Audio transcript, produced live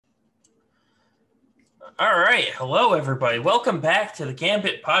All right. Hello, everybody. Welcome back to the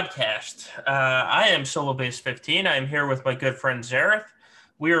Gambit podcast. I am Solo Base 15. I am here with my good friend Zareth.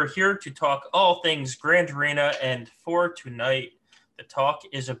 We are here to talk all things Grand Arena, and for tonight, the talk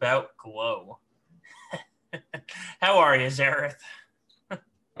is about Glow. How are you, Zareth?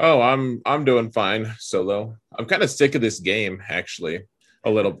 Oh, I'm doing fine, Solo. I'm kind of sick of this game, actually. A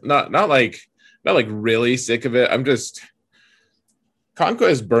little, not like really sick of it. I'm just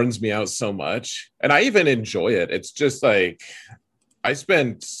Conquest burns me out so much, and I even enjoy it. It's just like I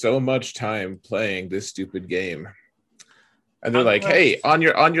spend so much time playing this stupid game, and they're like, "Hey,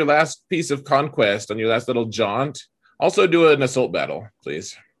 Conquest. on your last piece of Conquest, on your last little jaunt, also do an assault battle,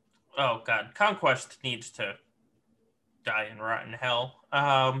 please." Oh, God. Conquest needs to die in rotten hell.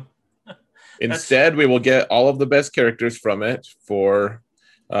 That's, Instead, we will get all of the best characters from it for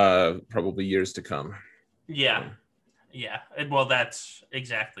probably years to come. yeah. So, Yeah. Well, that's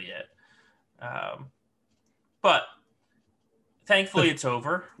exactly it. But thankfully, it's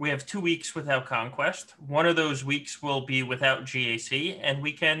over. We have 2 weeks without Conquest. One of those weeks will be without GAC, and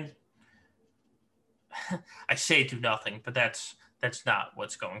we can. I say do nothing, but that's not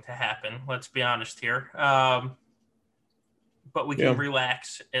what's going to happen. Let's be honest here. But we can yeah,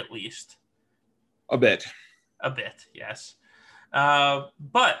 relax at least a bit. a bit. Yes.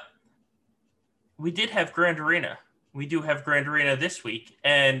 But we did have Grand Arena. We do have Grand Arena this week,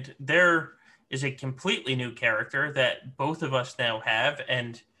 and there is a completely new character that both of us now have,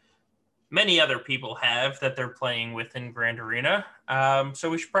 and many other people have that they're playing with in Grand Arena. So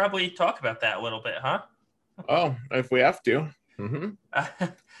we should probably talk about that a little bit, huh? Oh, if we have to. Mm-hmm. Uh,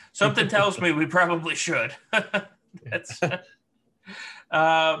 Something tells me we probably should. That's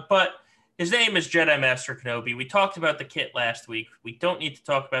but his name is Jedi Master Kenobi. We talked about the kit last week. We don't need to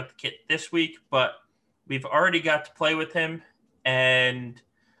talk about the kit this week, but we've already got to play with him, and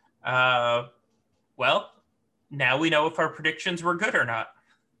uh, well, now we know if our predictions were good or not.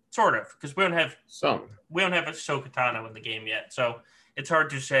 Sort of, because So, we don't have Ahsoka Tano in the game yet, so it's hard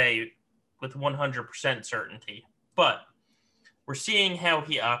to say with 100% certainty. But we're seeing how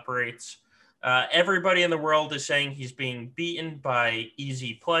he operates. Everybody in the world is saying he's being beaten by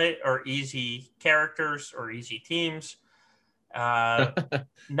easy play or easy characters or easy teams. Uh,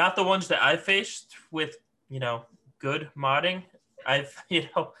 Not the ones that I've faced with, you know, good modding. I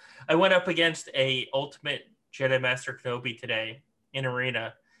went up against a ultimate Jedi Master Kenobi today in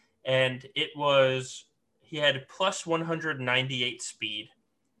Arena, and he had plus 198 speed,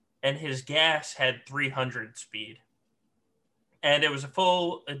 and his gas had 300 speed, and it was a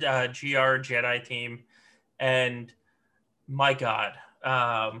full GR Jedi team, and my God,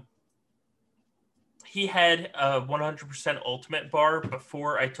 he had a 100% ultimate bar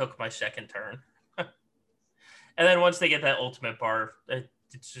before I took my second turn. And then once they get that ultimate bar,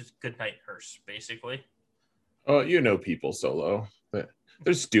 it's just good night hearse, basically. oh, you know people, Solo.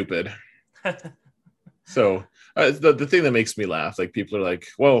 They're stupid. So, the thing that makes me laugh, like people are like,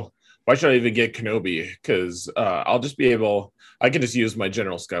 "Well, why should I even get Kenobi? Because I can just use my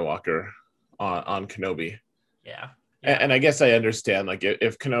General Skywalker on Kenobi." Yeah, yeah, And I guess I understand, like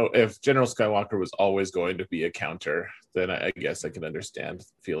if General Skywalker was always going to be a counter, then I guess I can understand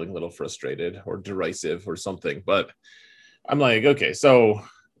feeling a little frustrated or derisive or something. But I'm like, okay, so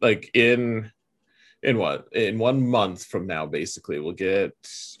like in 1 month from now, basically, we'll get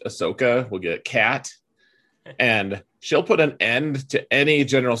Ahsoka, we'll get Kat, and she'll put an end to any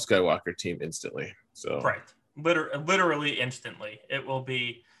General Skywalker team instantly. So right. Literally instantly, it will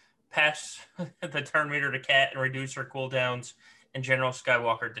be pass the turn meter to Cat and reduce her cooldowns, and General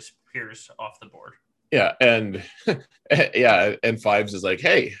Skywalker disappears off the board. yeah, and yeah, and Fives is like,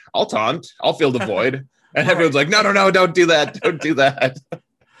 hey, I'll taunt, I'll fill the void. And Right. everyone's like, no, no, no, don't do that. Don't do that.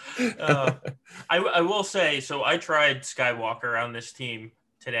 Uh, I will say, so I tried Skywalker on this team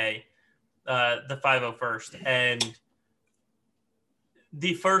today, the 501st, and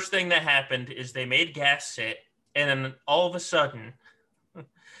the first thing that happened is they made gas sit, and then all of a sudden,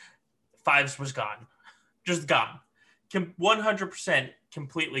 Fives was gone, just gone, 100%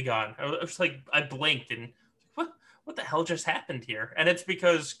 completely gone. I was like, I blinked and what the hell just happened here? And it's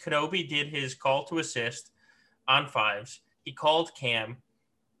because Kenobi did his call to assist on Fives. He called Cam.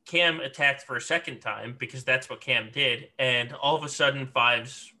 Cam attacked for a second time because that's what Cam did, and all of a sudden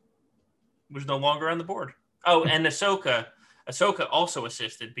Fives was no longer on the board. Oh, and Ahsoka also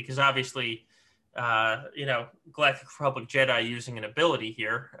assisted because obviously, Galactic Republic Jedi using an ability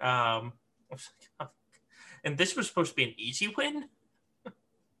here. And this was supposed to be an easy win.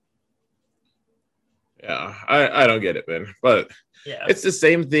 Yeah, I don't get it, man. But Yeah, it's the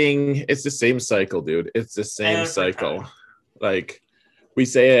same thing. It's the same cycle, dude. It's the same every cycle. time. Like we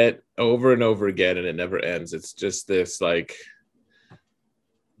say it over and over again, and it never ends. It's just this like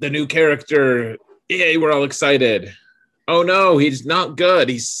the new character. Yay, we're all excited. Oh no, he's not good.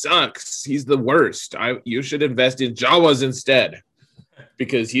 He sucks. He's the worst. You should invest in Jawas instead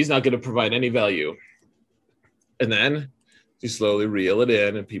because he's not going to provide any value. And then you slowly reel it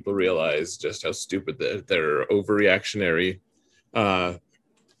in, and people realize just how stupid their overreactionary,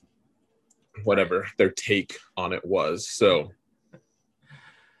 whatever their take on it was. So,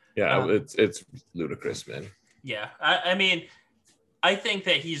 yeah, it's ludicrous, man. Yeah, I mean, I think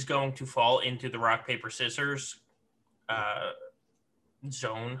that he's going to fall into the rock, paper, scissors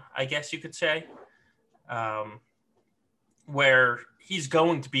zone, I guess you could say, where he's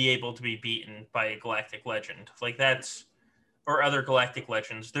going to be able to be beaten by a galactic legend. Like or other galactic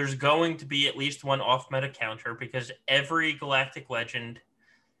legends. There's going to be at least one off-meta counter because every galactic legend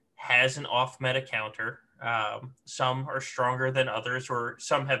has an off-meta counter. Some are stronger than others, or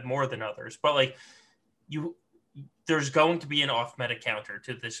some have more than others. But like there's going to be an off-meta counter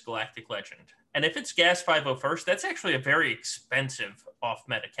to this galactic legend. And if it's Gas 501st, that's actually a very expensive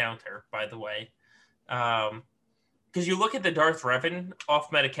off-meta counter, by the way. Because you look at the Darth Revan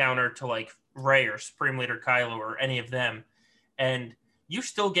off-meta counter to like Rey or Supreme Leader Kylo or any of them, and you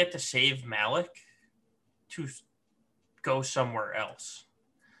still get to save Malik to go somewhere else.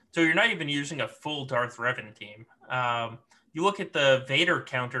 So you're not even using a full Darth Revan team. You look at the Vader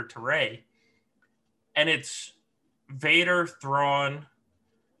counter to Rey, and it's Vader, Thrawn,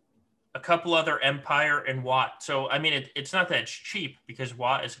 a couple other Empire, and Watt. So, I mean, it's not that it's cheap because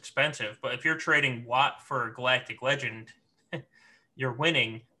Watt is expensive, but if you're trading Watt for a Galactic Legend, you're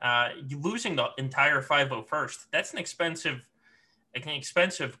winning. You're losing the entire 501st. That's an expensive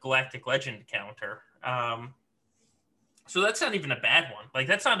Galactic Legend counter. So that's not even a bad one. Like,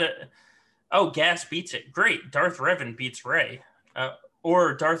 that's not Gas beats it. Great. Darth Revan beats Rey.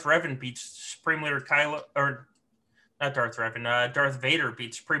 Or Darth Revan beats Supreme Leader Kylo, or not Darth Revan, Darth Vader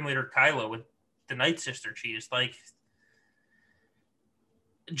beats Supreme Leader Kylo with the Night Sister cheese. Like,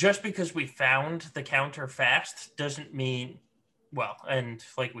 just because we found the counter fast doesn't mean, well, and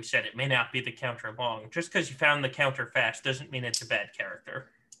like we said, it may not be the counter long. Just because you found the counter fast doesn't mean it's a bad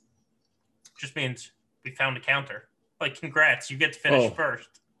character. Just means we found a counter. Like, congrats, you get to finish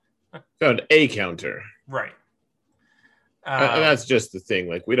first. Found a counter. Right. And that's just the thing.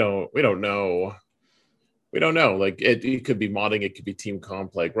 Like, we don't know. We don't know. Like, it could be modding, it could be team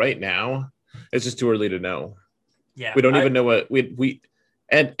comp. Like, right now, it's just too early to know. Yeah. We don't even know what we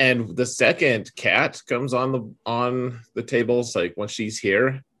and the second Cat comes on the tables, like when she's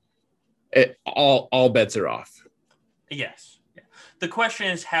here, all bets are off. Yes. Yeah. The question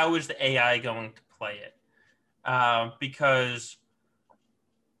is, how is the AI going to play it? Because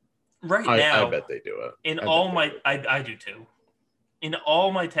right now, I bet they do it. I do too. In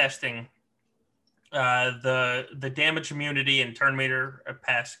all my testing, the damage immunity and turn meter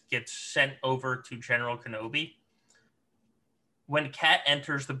pass gets sent over to General Kenobi. When Cat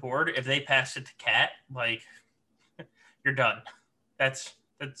enters the board, if they pass it to Cat, like, you're done. That's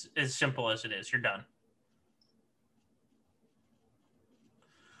as simple as it is. You're done.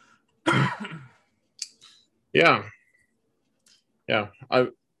 Yeah.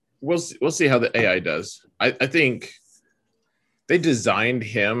 We'll see how the AI does. I think they designed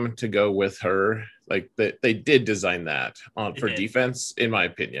him to go with her. Like, they did design that for defense, in my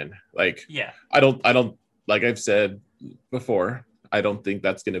opinion. Like, yeah, I don't like I've said before, I don't think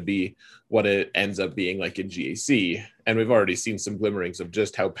that's going to be what it ends up being like in GAC. And we've already seen some glimmerings of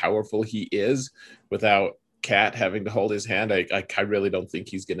just how powerful he is without Cat having to hold his hand. I really don't think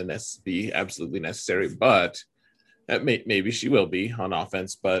he's going to be absolutely necessary, but maybe she will be on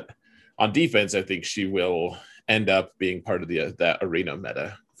offense. But on defense, I think she will end up being part of that arena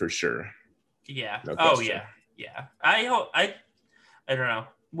meta for sure. Yeah. No question. Yeah. I don't know.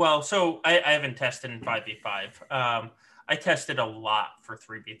 Well, so I haven't tested in 5v5. I tested a lot for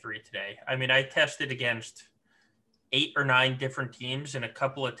 3v3 today. I mean, I tested against 8 or 9 different teams in a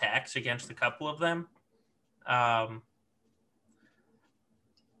couple attacks against a couple of them.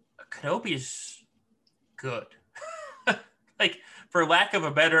 Kenobi's good. Like, for lack of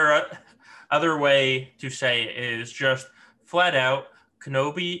a better other way to say it, is just flat out,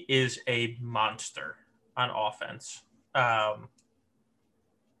 Kenobi is a monster on offense.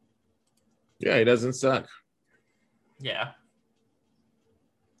 Yeah, he doesn't suck. Yeah.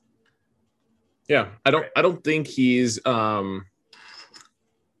 Yeah, I don't think he's yeah,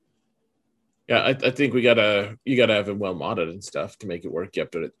 I think you gotta have him well modded and stuff to make it work. You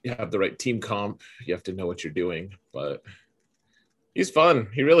have the right team comp, you have to know what you're doing, but he's fun.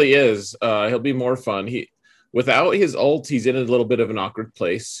 He really is. He'll be more fun. Without his ult, he's in a little bit of an awkward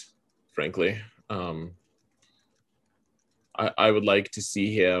place. frankly. I would like to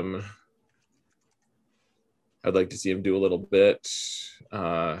see him. I'd like to see him do a little bit.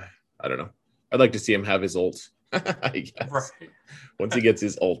 I don't know. I'd like to see him have his ult. I guess. Right. Once he gets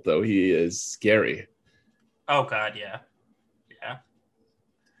his ult, though, he is scary. Oh God, yeah.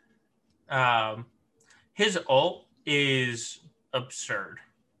 His ult is absurd.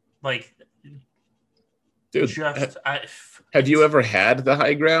 Like, Dude, just have you ever had the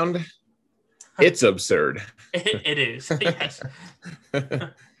high ground? It's absurd. It is. Yes.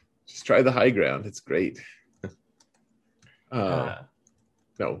 Just try the high ground. It's great. No,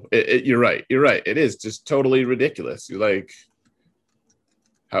 you're right. You're right. It is just totally ridiculous. You're like,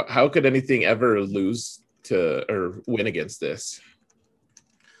 how could anything ever lose to or win against this?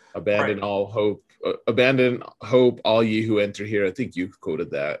 Abandon right. all hope. Abandon hope, all ye who enter here. I think you quoted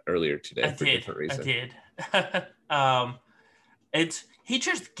that earlier today I for did. a different reason. I did. He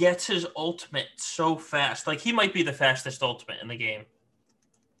just gets his ultimate so fast. Like, he might be the fastest ultimate in the game.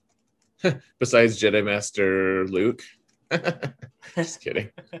 Besides Jedi Master Luke. Just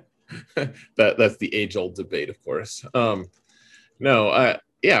kidding. That's the age-old debate, of course.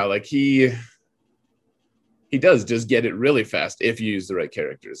 Yeah, like he does just get it really fast if you use the right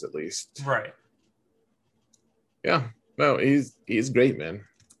characters, at least. Right. Yeah. No, he's great, man.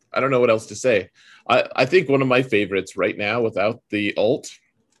 I don't know what else to say. I think one of my favorites right now without the ult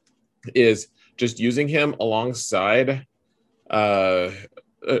is just using him alongside Padme.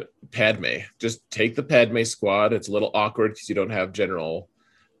 Just take the Padme squad. It's a little awkward because you don't have General,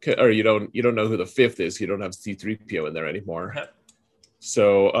 or you don't know who the fifth is. You don't have C-3PO in there anymore. Yep.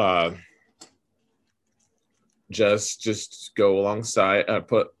 So just go alongside.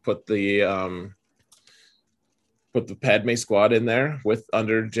 Put the Padme squad in there with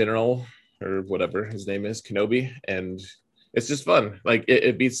under General or whatever his name is, Kenobi, and it's just fun. Like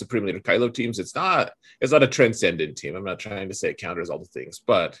it beats Supreme Leader Kylo teams. It's not a transcendent team. I'm not trying to say it counters all the things,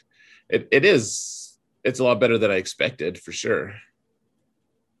 but it's a lot better than I expected for sure.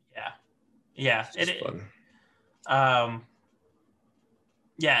 Yeah, it's fun.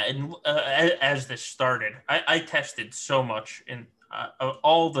 Yeah, and as this started, I tested so much in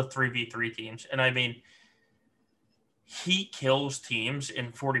all the 3v3 teams, and I mean, he kills teams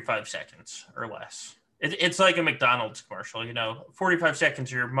in 45 seconds or less. It's like a McDonald's commercial, 45 seconds,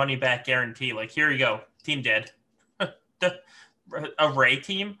 your money back guarantee. Like, here you go, team dead. A Ray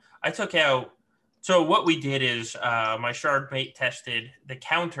team, I took out. So what we did is my shard mate tested the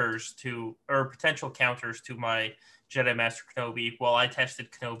counters or potential counters to my Jedi Master Kenobi, while I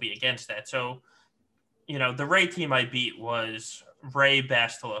tested Kenobi against that. So, the Ray team I beat was Ray,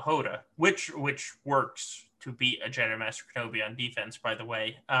 Bastila, Hoda, which works to beat a Jedi Master Kenobi on defense, by the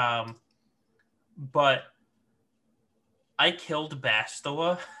way. But I killed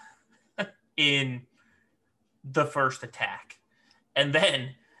Bastila in the first attack. And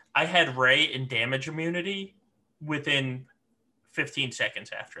then I had Ray in damage immunity within 15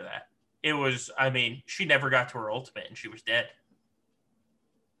 seconds after that. It was, she never got to her ultimate and she was dead.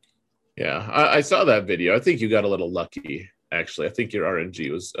 Yeah, I saw that video. I think you got a little lucky, actually. I think your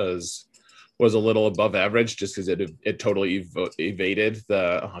RNG was a little above average just because it totally evaded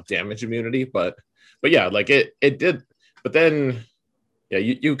the damage immunity. But yeah, like it did. But then, yeah,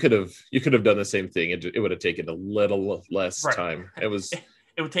 you could have done the same thing. It would have taken a little less time. It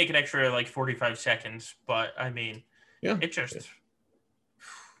would take an extra like 45 seconds. But yeah, it just.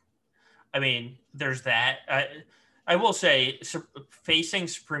 There's that. I will say, facing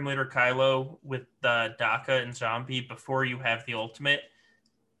Supreme Leader Kylo with the DACA and Zombie before you have the ultimate,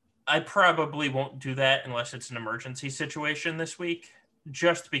 I probably won't do that unless it's an emergency situation this week,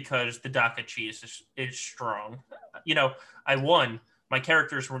 just because the DACA cheese is strong. I won. My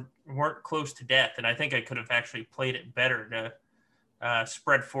characters weren't close to death, and I think I could have actually played it better to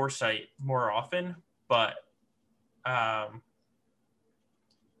spread foresight more often. But,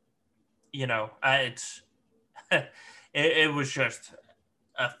 it was just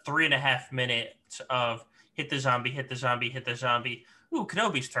a 3.5 minutes of hit the zombie, hit the zombie, hit the zombie. Ooh,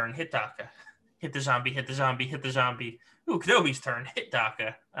 Kenobi's turn, hit DACA. Hit the zombie, hit the zombie, hit the zombie. Ooh, Kenobi's turn, hit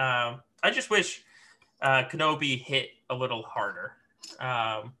DACA. I just wish Kenobi hit a little harder.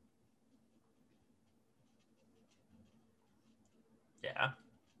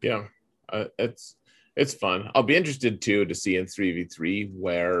 Yeah. It's fun. I'll be interested too to see in 3v3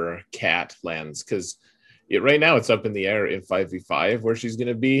 where Kat lands, because right now it's up in the air in 5v5 where she's going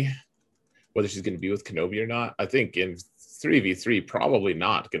to be, whether she's going to be with Kenobi or not. I think in 3v3 probably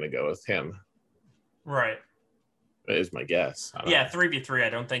not going to go with him. Right. That is my guess. 3v3 I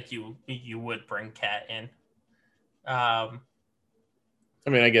don't think you would bring Kat in. I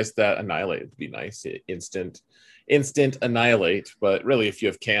mean, I guess that annihilate would be nice. Instant annihilate. But really, if you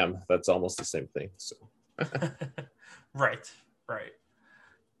have Cam, that's almost the same thing. So, Right.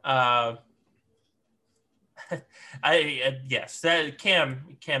 Uh, yes, that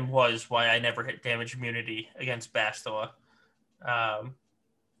Cam was why I never hit damage immunity against Bastila.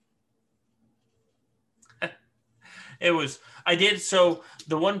 It was I did so.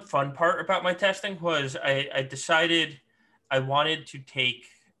 The one fun part about my testing was I decided I wanted to take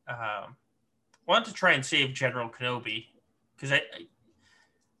wanted to try and save General Kenobi because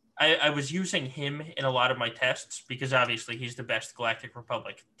I was using him in a lot of my tests because obviously he's the best Galactic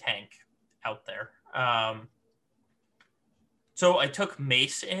Republic tank out there. So I took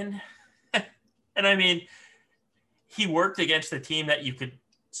Mace in, and I mean, he worked against a team that you could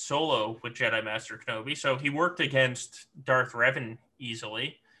solo with Jedi Master Kenobi, so he worked against Darth Revan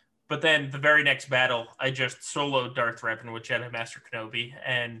easily. But then the very next battle, I just soloed Darth Revan with Jedi Master Kenobi,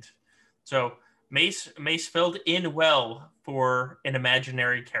 and so Mace filled in well for an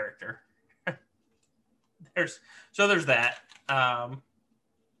imaginary character. there's that.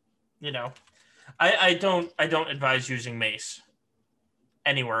 You know, I don't advise using Mace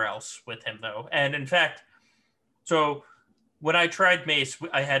anywhere else with him though, and in fact, so when I tried Mace,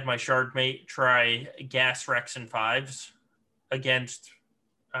 I had my shard mate try Gas Rex and Fives against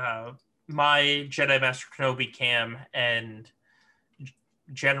my Jedi Master Kenobi Cam and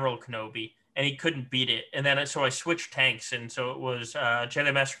General Kenobi, and he couldn't beat it. And then so I switched tanks, and so it was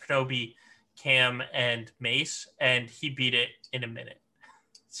Jedi Master Kenobi, Cam, and Mace, and he beat it in a minute.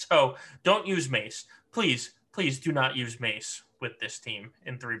 So don't use Mace. Please do not use Mace with this team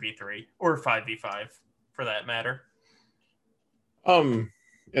in 3v3 or 5v5 for that matter. and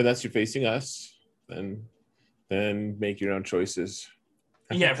that's you're facing us, then make your own choices.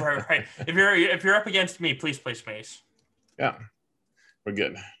 Yeah, right. If you're up against me, please play Mace. Yeah, we're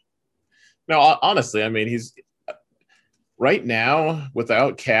good. No, honestly, I mean, he's right now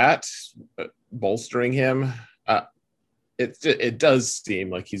without Cat bolstering him. It does seem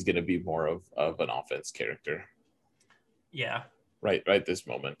like he's going to be more of an offense character. Yeah. Right this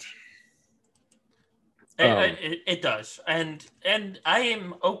moment. It does, and I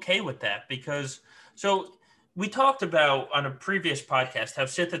am okay with that because so we talked about on a previous podcast how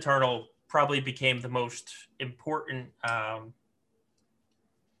Sith Eternal probably became the most important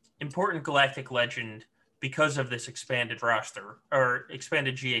galactic legend because of this expanded roster or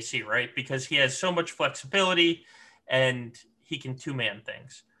expanded GAC, right? Because he has so much flexibility and he can two-man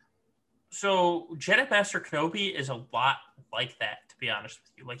things. So Jedi Master Kenobi is a lot like that, to be honest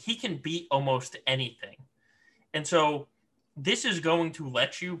with you. Like he can beat almost anything. And so this is going to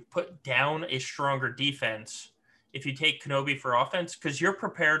let you put down a stronger defense if you take Kenobi for offense because you're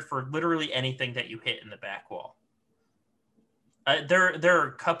prepared for literally anything that you hit in the back wall. There are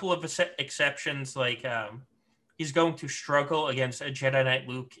a couple of exceptions, like he's going to struggle against a Jedi Knight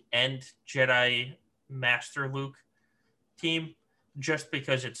Luke and Jedi Master Luke team just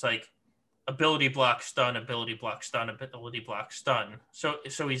because it's like ability block stun, ability block stun, ability block stun.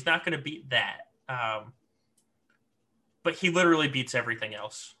 So he's not going to beat that. But he literally beats everything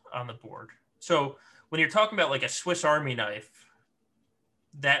else on the board. So when you're talking about like a Swiss Army knife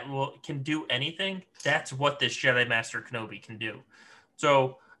that can do anything, that's what this Jedi Master Kenobi can do.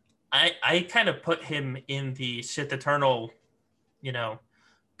 So I kind of put him in the Sith Eternal,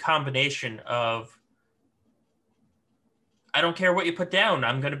 combination of I don't care what you put down,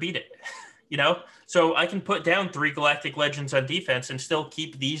 I'm going to beat it. So I can put down 3 Galactic Legends on defense and still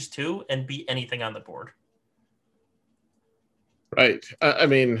keep these 2 and beat anything on the board. Right. I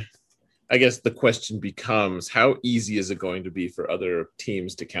mean, I guess the question becomes how easy is it going to be for other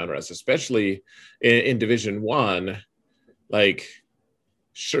teams to counter us, especially in Division 1? Like,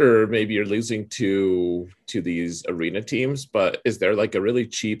 sure, maybe you're losing to these arena teams, but is there like a really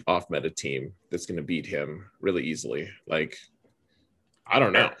cheap off-meta team that's going to beat him really easily? Like, I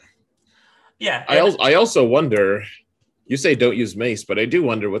don't know. Yeah. I also wonder, you say don't use Mace, but I do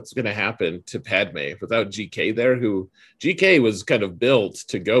wonder what's going to happen to Padme without GK there, who GK was kind of built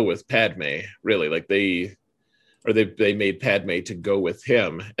to go with Padme, really. Like they made Padme to go with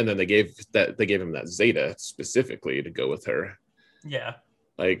him, and then they gave him that Zeta specifically to go with her. Yeah.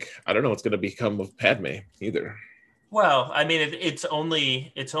 Like, I don't know what's going to become of Padme either. Well, I mean, it's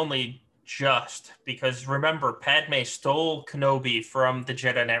only just because remember Padme stole Kenobi from the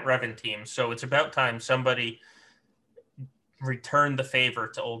Jedi Knight Revan team, so it's about time somebody returned the favor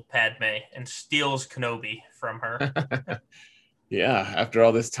to old Padme and steals Kenobi from her. Yeah, after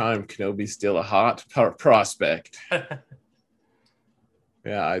all this time, Kenobi's still a hot prospect.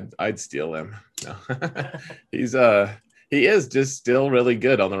 Yeah, I'd steal him. No. he is just still really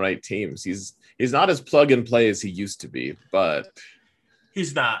good on the right teams. He's not as plug and play as he used to be, but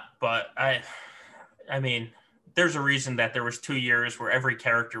he's not. But I mean, there's a reason that there was 2 years where every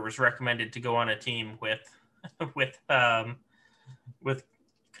character was recommended to go on a team with with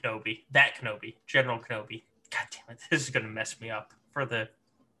Kenobi, General Kenobi. God damn it, this is gonna mess me up for the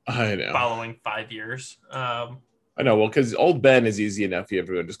I know following 5 years. I know. Well, because Old Ben is easy enough.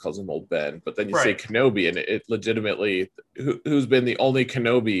 Everyone just calls him Old Ben. But then you say Right. Kenobi, and it legitimately, who's been the only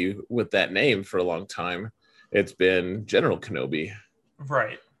Kenobi with that name for a long time? It's been General Kenobi.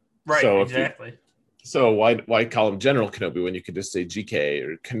 Right. So Exactly. so why call him General Kenobi when you could just say GK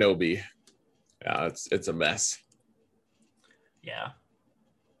or Kenobi? Yeah, it's a mess. Yeah.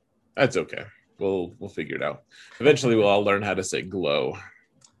 That's okay. We'll figure it out. Eventually, we'll all learn how to say glow.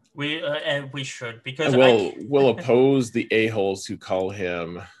 And we should, because And we'll oppose the a-holes who call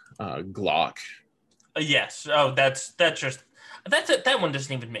him Glock. Yes. Oh, that one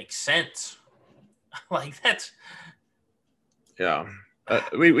doesn't even make sense. Like that's Yeah.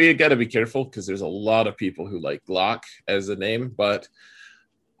 We got to be careful because there's a lot of people who like Glock as a name, but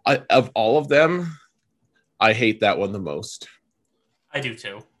of all of them, I hate that one the most. I do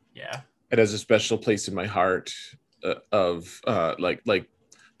too. Yeah. It has a special place in my heart of like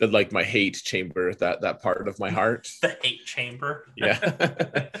my hate chamber, that part of my heart. The hate chamber.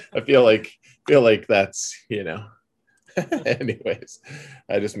 Yeah. I feel like that's, anyways,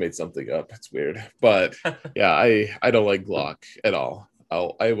 I just made something up. It's weird. But yeah, I don't like Glock at all.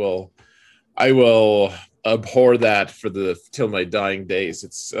 I will abhor that till my dying days.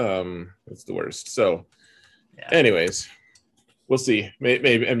 It's the worst. So Yeah. anyways, we'll see.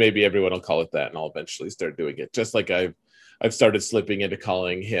 Maybe everyone will call it that, and I'll eventually start doing it. Just like I've started slipping into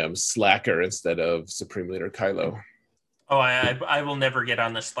calling him Slacker instead of Supreme Leader Kylo. Oh, I will never get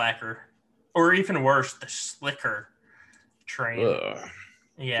on the Slacker, or even worse, the Slicker train. Ugh.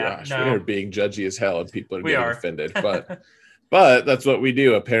 Yeah, Gosh, no, we are being judgy as hell, and people are we getting are. offended. But that's what we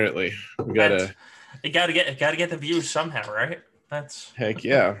do. Apparently, we gotta. You gotta get the views somehow, right? That's Heck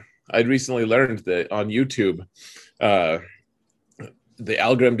yeah! I'd recently learned that on YouTube, the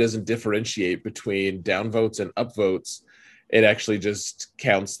algorithm doesn't differentiate between downvotes and upvotes. It actually just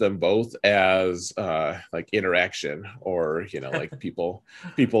counts them both as like interaction, or like people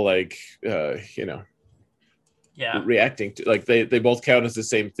like yeah. reacting to, like they both count as the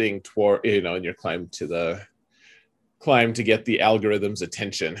same thing toward in your climb to get the algorithm's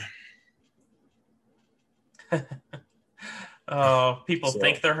attention. Oh, people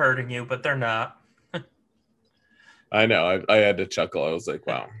think they're hurting you, but they're not. I know. I had to chuckle. I was like,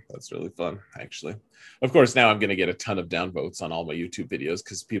 wow, that's really fun, actually. Of course, now I'm going to get a ton of downvotes on all my YouTube videos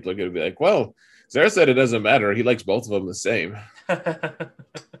because people are going to be like, well, Sarah said it doesn't matter. He likes both of them the same.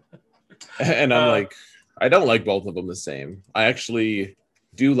 And I'm like, I don't like both of them the same. I actually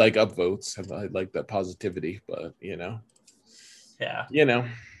do like upvotes. I like that positivity, but yeah.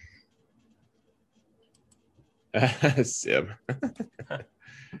 Sim.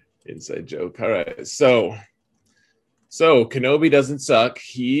 Inside joke. All right. So Kenobi doesn't suck.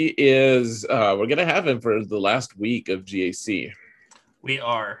 He is we're gonna have him for the last week of GAC. We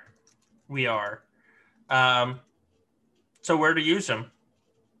are. So where to use him?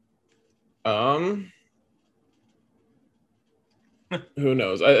 Who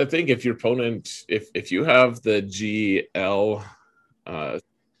knows? I think if your opponent, if you have the GL,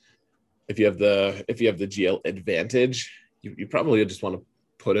 if you have the GL advantage, you probably just want to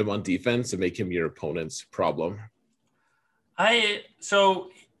put him on defense and make him your opponent's problem. I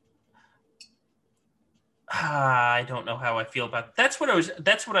don't know how I feel about it. That's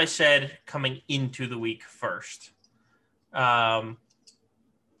what I said coming into the week first. And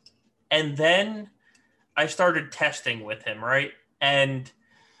then I started testing with him, right? And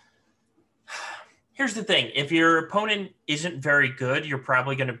here's the thing. If your opponent isn't very good, you're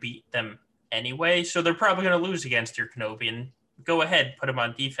probably going to beat them anyway. So they're probably going to lose against your Kenobi, and go ahead, put him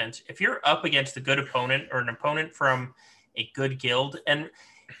on defense. If you're up against a good opponent or an opponent from a good guild, and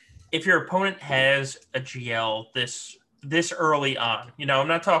if your opponent has a GL this early on, I'm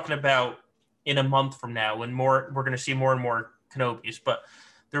not talking about in a month from now when we're going to see more and more Kenobis, but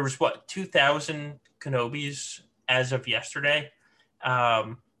there was 2,000 Kenobis as of yesterday.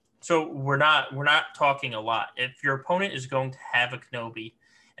 So we're not talking a lot. If your opponent is going to have a Kenobi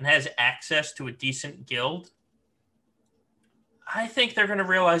and has access to a decent guild, I think they're going to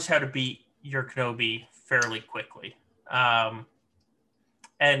realize how to beat your Kenobi fairly quickly. And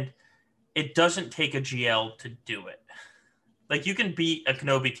it doesn't take a GL to do it. Like, you can beat a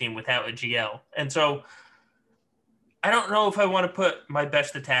Kenobi team without a GL. And so I don't know if I want to put my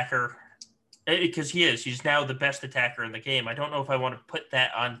best attacker Because he is. He's now the best attacker in the game. I don't know if I want to put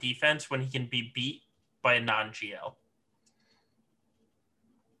that on defense when he can be beat by a non-GL.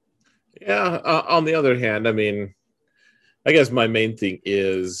 Yeah. On the other hand, I mean, I guess my main thing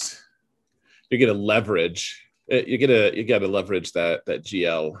is you're going to leverage. You got to leverage that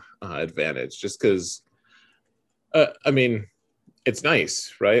GL advantage, just because. I mean, it's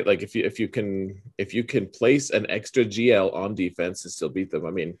nice, right? Like if you can place an extra GL on defense and still beat them.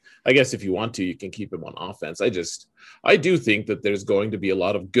 I mean, I guess if you want to, you can keep him on offense. I do think that there's going to be a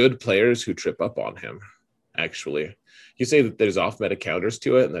lot of good players who trip up on him. Actually, you say that there's off meta counters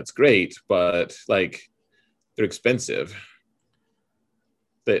to it, and that's great, but like they're expensive.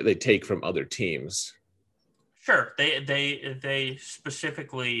 They take from other teams. Sure, they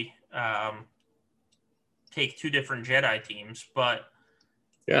specifically take two different Jedi teams, but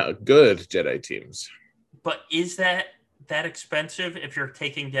yeah, good Jedi teams. But is that expensive if you're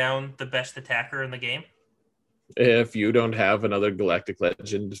taking down the best attacker in the game? If you don't have another Galactic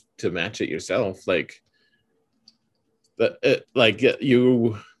Legend to match it yourself, like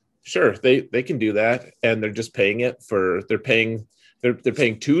you, sure they can do that, and they're just paying it for they're paying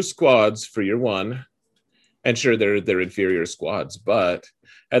 2 squads for your one, and sure they're inferior squads, but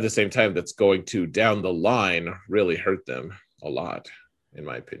at the same time that's going to down the line really hurt them a lot, in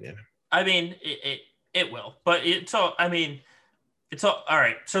my opinion. I mean, it will, but it's all. I mean, it's all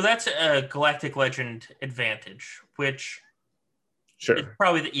right. So that's a Galactic Legend advantage, which sure is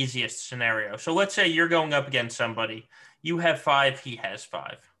probably the easiest scenario. So let's say you're going up against somebody. You have 5, he has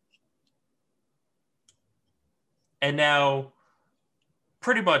 5. And now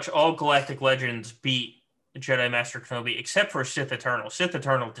pretty much all Galactic Legends beat Jedi Master Kenobi except for Sith Eternal. Sith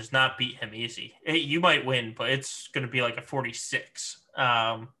Eternal does not beat him easy. You might win, but it's going to be like a 46.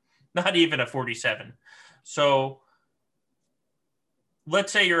 Not even a 47. So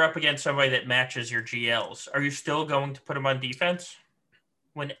let's say you're up against somebody that matches your GLs. Are you still going to put him on defense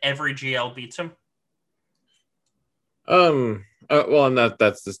when every GL beats him? Well, and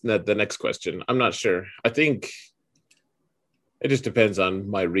that's the next question. I'm not sure. I think it just depends on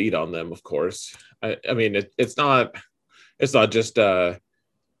my read on them, of course. I mean, it's not just an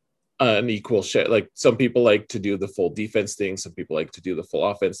equal share. Like some people like to do the full defense thing, some people like to do the full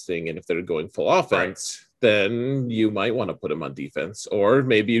offense thing, and if they're going full offense, right, then you might want to put him on defense, or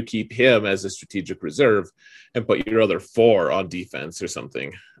maybe you keep him as a strategic reserve and put your other 4 on defense or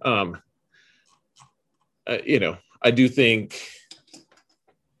something. I do think.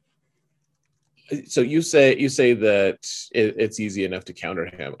 So you say that it's easy enough to counter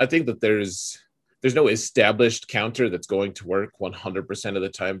him. I think that there's no established counter that's going to work 100% of the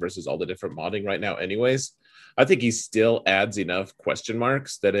time versus all the different modding right now anyways. I think he still adds enough question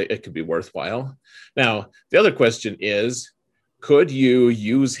marks that it could be worthwhile. Now, the other question is, could you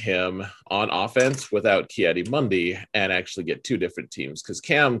use him on offense without Ki-Adi-Mundi and actually get 2 different teams? Because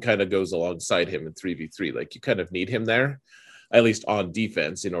Cam kind of goes alongside him in 3v3. Like, you kind of need him there, at least on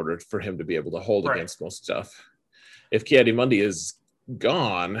defense, in order for him to be able to hold right against most stuff. If Ki-Adi-Mundi is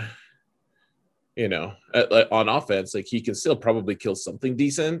gone, on offense, like he can still probably kill something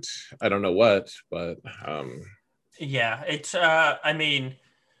decent. I don't know what, but yeah, it's I mean,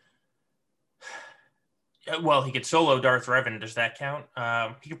 well, he could solo Darth Revan. Does that count?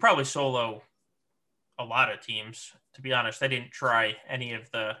 He could probably solo a lot of teams. To be honest, I didn't try any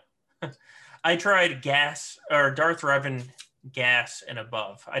of the. I tried Gas or Darth Revan, Gas, and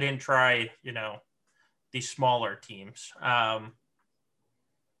above. I didn't try, these smaller teams.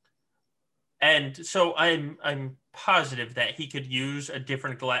 And so I'm positive that he could use a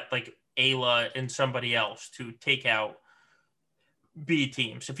different like Ayla and somebody else to take out B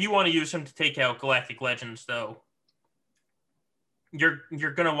teams. If you want to use him to take out Galactic Legends, though, you're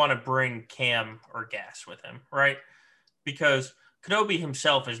gonna want to bring Cam or Gas with him, right? Because Kenobi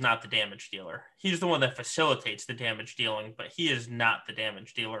himself is not the damage dealer. He's the one that facilitates the damage dealing, but he is not the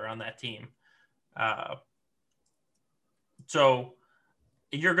damage dealer on that team. So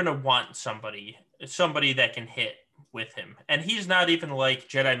you're going to want somebody that can hit with him. And he's not even like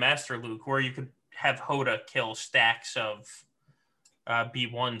Jedi Master Luke, where you could have Hoda kill stacks of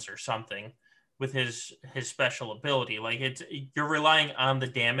B1s or something with his special ability. Like you're relying on the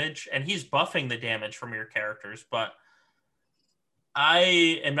damage, and he's buffing the damage from your characters, but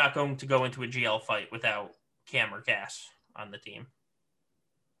I am not going to go into a GL fight without Cam or Gas on the team.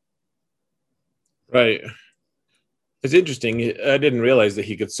 Right. It's interesting. I didn't realize that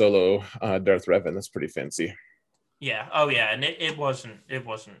he could solo Darth Revan. That's pretty fancy. Yeah. Oh, yeah. And it wasn't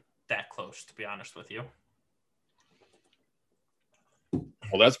that close, to be honest with you.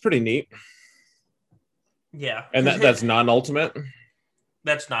 Well, that's pretty neat. Yeah. And that's non-ultimate?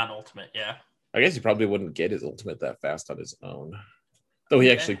 That's non-ultimate, yeah. I guess he probably wouldn't get his ultimate that fast on his own. Though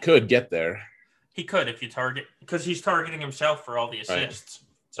he actually could get there. He could if you target, because he's targeting himself for all the assists. Right.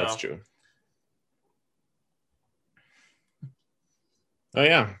 So. That's true. Oh,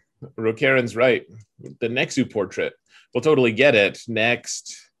 yeah. Rokaren's right. The Nexu portrait. We'll totally get it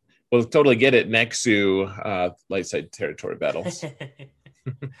next. We'll totally get it next to light side territory battles.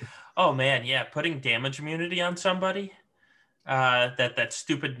 Oh, man. Yeah. Putting damage immunity on somebody that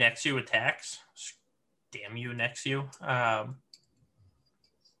stupid Nexu attacks. Damn you, Nexu.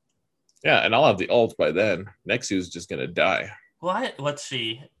 Yeah, and I'll have the ult by then. Nexu's just going to die. Well, let's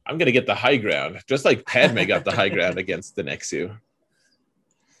see. I'm going to get the high ground, just like Padme got the high ground against the Nexu.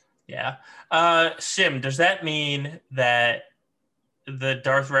 Yeah. Sim, does that mean that the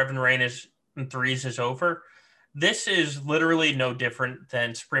Darth Revan reign in threes is over? This is literally no different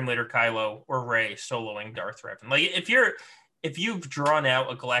than Supreme Leader Kylo or Rey soloing Darth Revan. Like, if you've drawn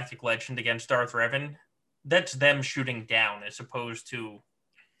out a Galactic Legend against Darth Revan, that's them shooting down as opposed to,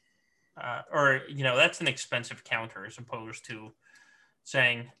 that's an expensive counter as opposed to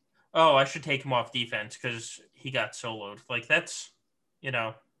saying, oh, I should take him off defense because he got soloed. Like, that's,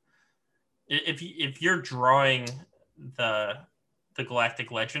 if you're drawing the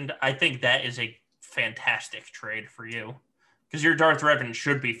Galactic Legend, I think that is a fantastic trade for you because your Darth Revan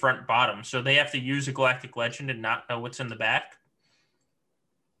should be front bottom, so they have to use a Galactic Legend and not know what's in the back.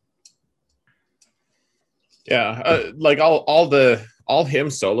 Yeah, like all him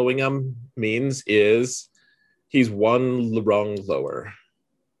soloing him means is he's one rung lower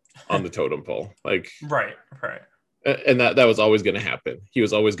on the totem pole. Like right. And that was always going to happen. He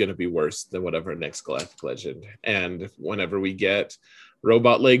was always going to be worse than whatever next Galactic Legend. And whenever we get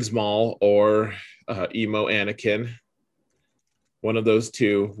Robot Legs Maul or Emo Anakin, one of those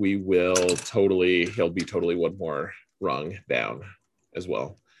two, he'll be totally one more rung down as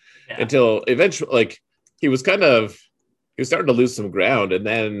well. Yeah. Until eventually, like, he was starting to lose some ground, and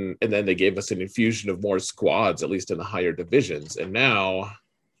then they gave us an infusion of more squads, at least in the higher divisions. And now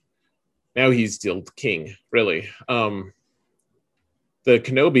he's still king, really. The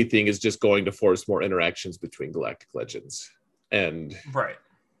Kenobi thing is just going to force more interactions between Galactic Legends. And right.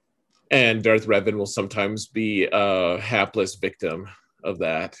 And Darth Revan will sometimes be a hapless victim of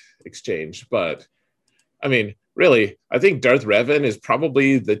that exchange. But, I mean, really, I think Darth Revan is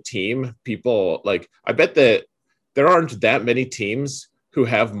probably the team people, like, I bet that there aren't that many teams who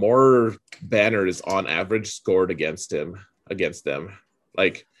have more banners on average scored against them.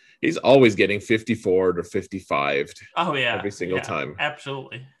 Like, he's always getting 54'd or 55'd. Oh, yeah. Every single time.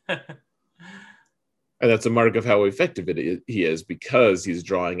 Absolutely. And that's a mark of how effective he is because he's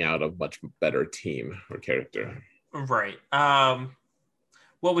drawing out a much better team or character. Right.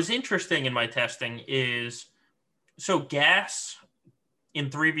 What was interesting in my testing is, so Gas in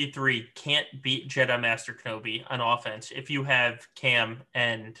 3v3 can't beat Jedi Master Kenobi on offense if you have Cam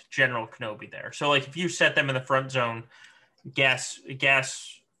and General Kenobi there. So, like, if you set them in the front zone, Gas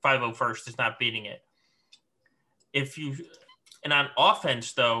 501st is not beating it. And on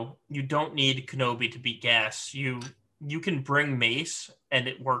offense, though, you don't need Kenobi to beat Gas. You can bring Mace, and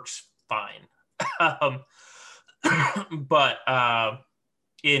it works fine. But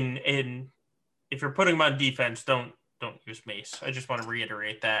if you're putting him on defense, don't use Mace. I just want to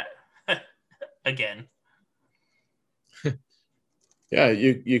reiterate that again. Yeah,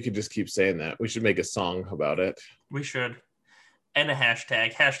 you could just keep saying that. We should make a song about it. We should. And a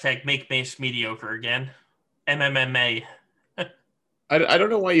hashtag make Mace mediocre again. MMMA. I don't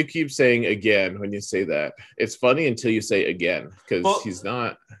know why you keep saying again when you say that. It's funny until you say again, because he's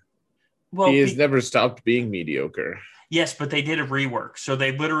not. Well, he has never stopped being mediocre. Yes, but they did a rework, so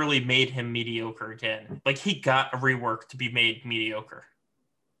they literally made him mediocre again. Like, he got a rework to be made mediocre.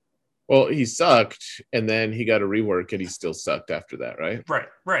 Well, he sucked, and then he got a rework, and he still sucked after that, right?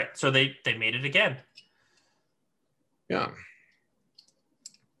 Right. So they made it again. Yeah.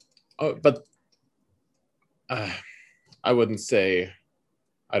 Oh, but I wouldn't say.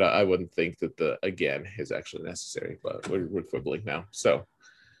 I wouldn't think that the again is actually necessary, but we're quibbling now. So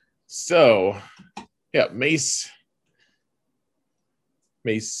yeah, Mace,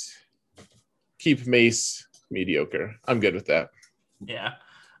 keep Mace mediocre. I'm good with that. Yeah.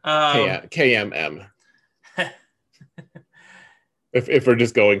 KMM. if we're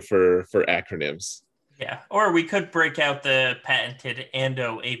just going for acronyms. Yeah, or we could break out the patented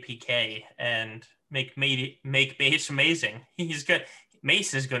Ando APK and make Mace amazing. He's good.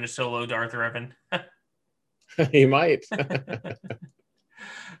 Mace is going to solo Darth Revan. He might. Waiting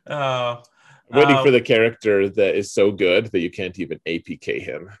for the character that is so good that you can't even APK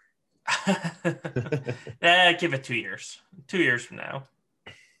him. Give it 2 years. 2 years from now.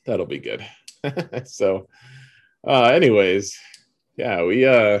 That'll be good. So, anyways,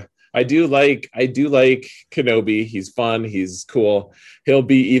 yeah, I do like Kenobi. He's fun. He's cool. He'll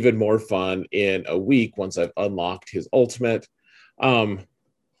be even more fun in a week once I've unlocked his ultimate. Um,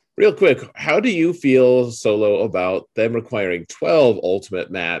 Real quick, how do you feel, Solo, about them requiring 12 ultimate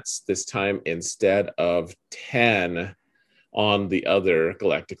mats this time instead of 10 on the other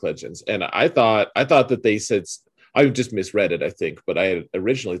Galactic Legends? And I thought that they said, I just misread it, I think, but I had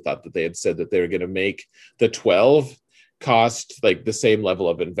originally thought that they had said that they were going to make the 12 cost like the same level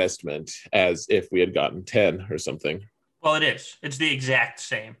of investment as if we had gotten 10 or something. Well, it is. It's the exact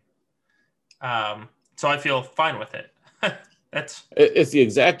same. So I feel fine with it. That's It's the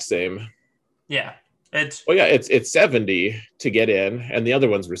exact same. yeah. It's Well, yeah, it's 70 to get in, and the other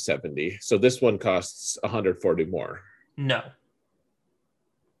ones were 70. So this one costs 140 more. no,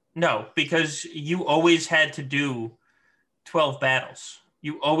 no, because you always had to do 12 battles.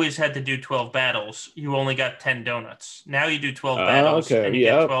 You always had to do 12 battles. You only got 10 donuts. Now you do 12 battles Okay, and you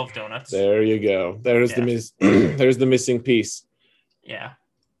get yep. 12 donuts. There you go. There's Yeah. there's the missing piece. Yeah.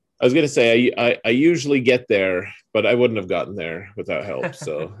 I was gonna say I usually get there, but I wouldn't have gotten there without help.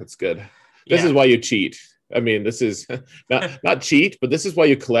 So it's good. This is Yeah. why you cheat. I mean, this is not cheat, but this is why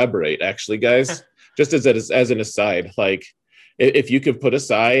you collaborate. Actually, guys, just as an aside, like if you could put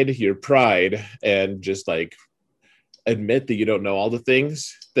aside your pride and just like admit that you don't know all the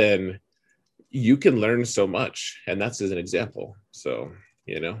things, then you can learn so much. And that's as an example. So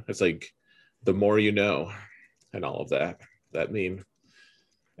it's like the more you know, and all of that meme.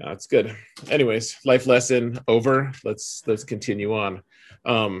 Yeah, that's good. Anyways, life lesson over. Let's continue on.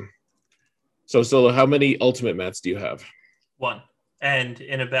 So Solo, how many ultimate mats do you have? One. And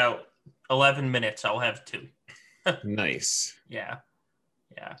in about 11 minutes, I'll have two. Nice. Yeah.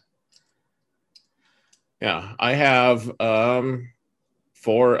 Yeah. Yeah, I have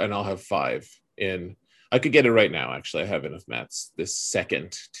 4 and I'll have 5 in. I could get it right now. Actually, I have enough mats this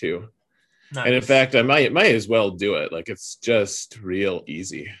second too. And in Nice. fact, I might as well do it. Like it's just real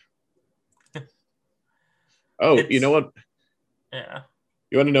easy. Oh, you know It's, what? yeah.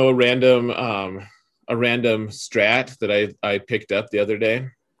 You want to know a random strat that I picked up the other day?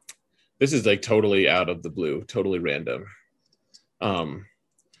 This is like totally out of the blue, totally random. Um,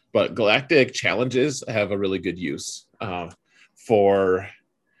 but galactic challenges have a really good use for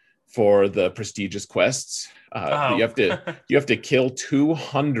the prestigious quests. You Oh. have to kill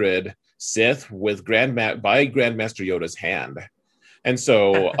 200 Sith with by Grandmaster Yoda's hand. And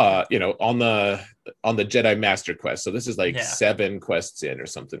so, on the Jedi Master quest, so this is like Yeah. 7 quests in or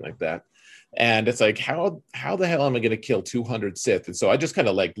something like that. And it's like, how the hell am I going to kill 200 Sith? And so I just kind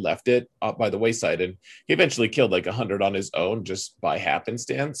of like left it up by the wayside, and he eventually killed like 100 on his own just by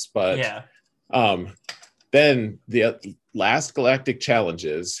happenstance. But Yeah. then the last galactic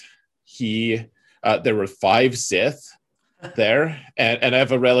challenges, there were 5 Sith there, and I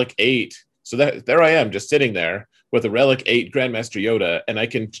have a relic 8. So there I am, just sitting there with a relic 8 Grandmaster Yoda, and I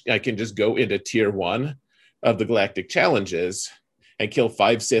can just go into tier 1 of the galactic challenges and kill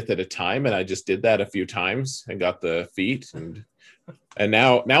 5 Sith at a time, and I just did that a few times and got the feat, and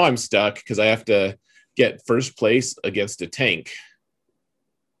now I'm stuck because I have to get first place against a tank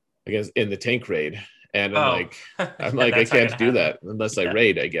in the tank raid, and I'm Oh. like Yeah, I that's not can't gonna do happen. that unless I Yeah.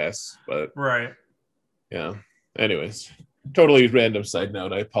 raid, I guess, but Right. yeah. Anyways, totally random side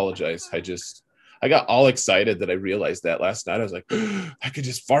note. I apologize. I got all excited that I realized that last night. I was like, I could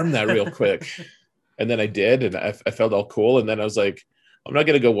just farm that real quick. And then I did, and I felt all cool. And then I was like, I'm not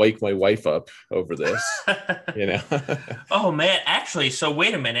going to go wake my wife up over this, you know? Oh man, actually, so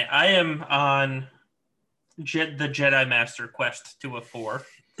wait a minute. I am on the Jedi Master Quest 2 of 4,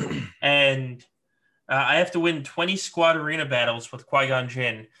 and I have to win 20 squad arena battles with Qui-Gon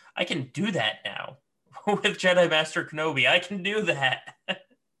Jinn. I can do that now with Jedi Master Kenobi. I can do that.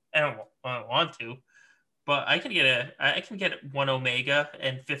 I don't want to, but I can get 1 Omega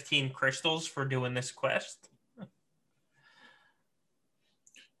and 15 crystals for doing this quest.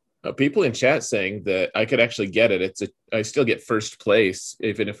 People in chat saying that I could actually get it. I still get first place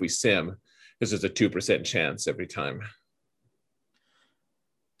even if we sim. This is a 2% chance every time.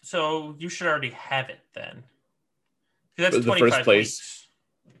 So you should already have it then. That's The first 25 place,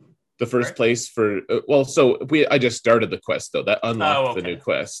 weeks. the first Right? place for I just started the quest though. That Oh, unlocked the new okay.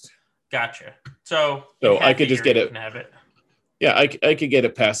 quest. Gotcha. So in So I half a could just year get you it. can have it. Yeah, I could get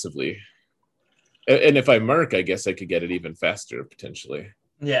it passively. And if I merc, I guess I could get it even faster potentially.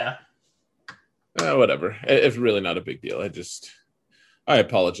 Yeah. Whatever. It's really not a big deal. I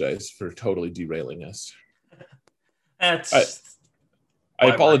apologize for totally derailing us. That's I why we're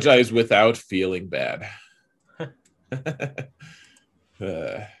here. apologize without feeling bad.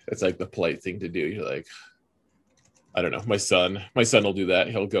 It's like the polite thing to do. You're like, I don't know. My son will do that.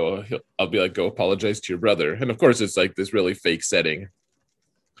 I'll be like, go apologize to your brother. And of course, it's like this really fake setting.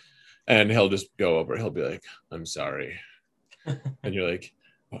 And he'll just go over. He'll be like, I'm sorry. And you're like,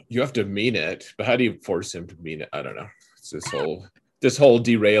 you have to mean it. But how do you force him to mean it? I don't know. It's this whole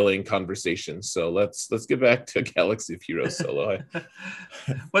derailing conversation. So let's get back to Galaxy of Heroes Solo.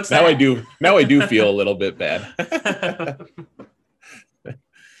 What's now that? I do feel a little bit bad.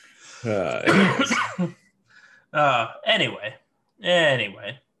 Anyways.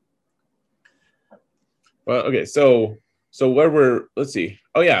 Anyway. Well, okay, so let's see.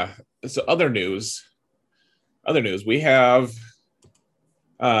 Oh yeah, so other news. We have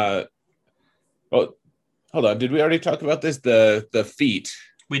well, hold on. Did we already talk about this? The feet.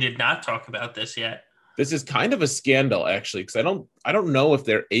 We did not talk about this yet. This is kind of a scandal, actually, because I don't know if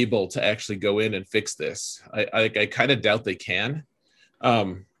they're able to actually go in and fix this. I kind of doubt they can.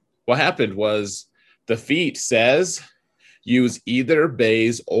 What happened was the feat says use either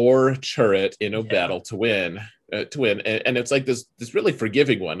base or turret in a battle to win. And it's like this really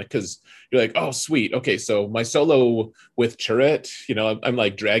forgiving one, because you're like, oh sweet, okay, so my solo with turret, I'm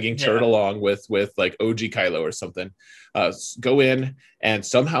like dragging turret along with like OG Kylo or something, go in and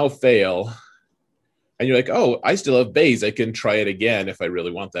somehow fail, and you're like, oh, I still have base, I can try it again if I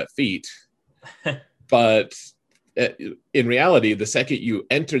really want that feat. But in reality, the second you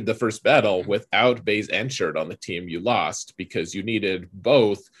entered the first battle without base and shirt on the team, you lost, because you needed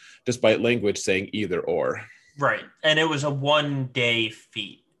both, despite language saying either or. Right. And it was a 1 day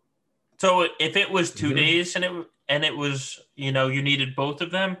feat. So if it was 2 days and it was, you needed both of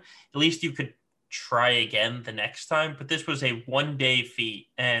them, at least you could try again the next time. But this was a 1 day feat.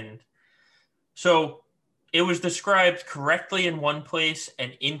 And so it was described correctly in one place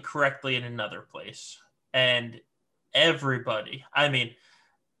and incorrectly in another place. And everybody, on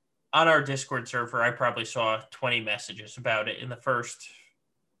our Discord server, I probably saw 20 messages about it in the first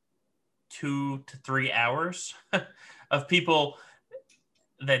 2 to 3 hours of people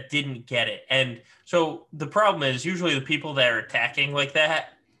that didn't get it. And so the problem is, usually the people that are attacking like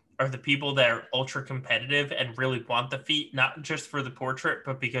that are the people that are ultra competitive and really want the feat, not just for the portrait,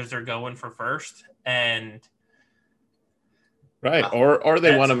 but because they're going for first. And right, or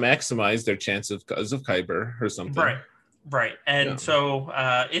they want to maximize their chance of Kyber or something. Right. And so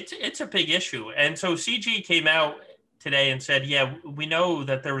it's a big issue. And so CG came out today and said, yeah, we know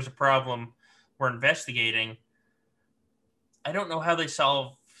that there was a problem. We're investigating. I don't know how they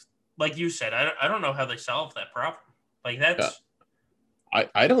solve, like you said, I don't know how they solve that problem. Like that's...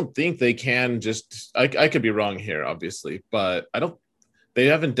 I don't think they can just, I could be wrong here, obviously, but they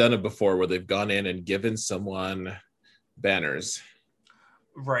haven't done it before where they've gone in and given someone banners.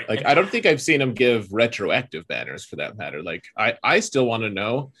 Right. Like, I don't think I've seen them give retroactive banners, for that matter. Like, I still want to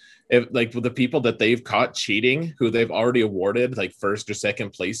know if, like, with the people that they've caught cheating, who they've already awarded like first or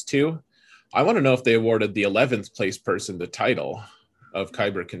second place to, I want to know if they awarded the 11th place person the title of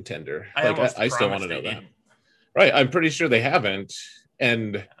Kyber contender. I still want to know that. Right. I'm pretty sure they haven't.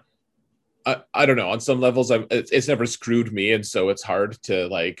 And I don't know, on some levels, it's never screwed me. And so it's hard to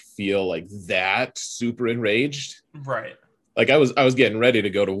like feel like that super enraged. Right. Like I was getting ready to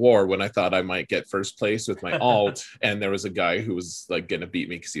go to war when I thought I might get first place with my alt. And there was a guy who was like going to beat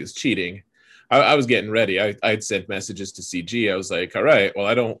me because he was cheating. I was getting ready. I'd sent messages to CG. I was like, all right, well,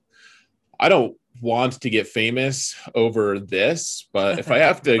 I don't want to get famous over this, but if I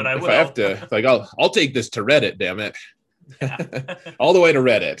have to, like, I'll take this to Reddit, damn it. Yeah. All the way to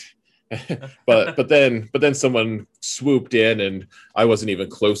Reddit. but then someone swooped in and I wasn't even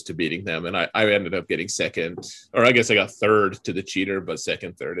close to beating them, and I ended up getting second, or I guess I got third to the cheater, but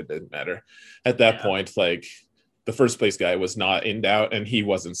second, third, it didn't matter at that point. Like, the first place guy was not in doubt, and he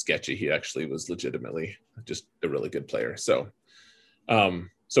wasn't sketchy. He actually was legitimately just a really good player. So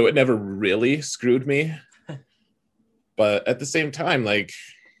it never really screwed me, but at the same time, like,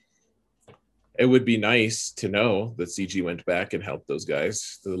 it would be nice to know that CG went back and helped those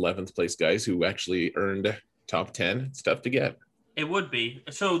guys, the 11th place guys who actually earned top 10. It's tough to get. It would be.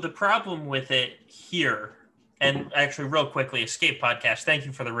 So the problem with it here, and actually real quickly, Escape Podcast, thank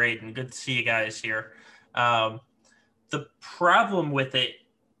you for the raid and good to see you guys here. The problem with it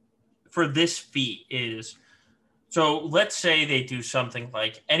for this feat is, so let's say they do something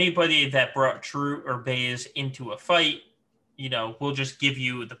like anybody that brought True or Baze into a fight, we'll just give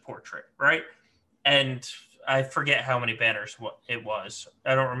you the portrait, right? And I forget how many banners it was.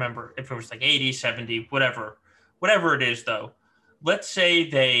 I don't remember if it was like 80, 70, whatever it is, though. Let's say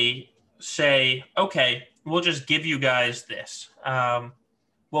they say, okay, we'll just give you guys this.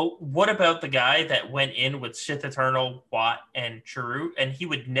 Well, what about the guy that went in with Sith Eternal, Watt, and Chirrut, and he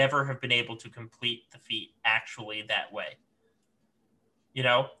would never have been able to complete the feat actually that way? You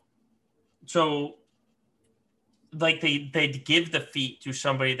know? So, like, they'd give the feat to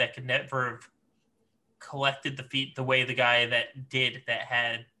somebody that could never have collected the feat the way the guy that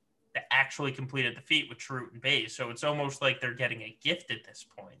actually completed the feat with Chirrut and Baze. So it's almost like they're getting a gift at this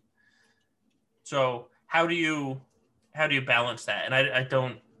point. So how do you balance that? And I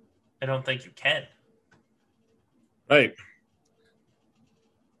don't think you can. Right.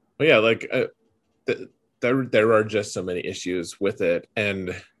 Well, yeah, like there are just so many issues with it,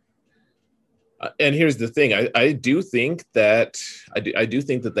 and here's the thing: I do think that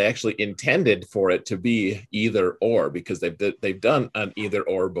they actually intended for it to be either or, because they've done an either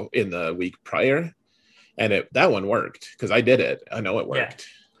or in the week prior, and that one worked because I did it. I know it worked.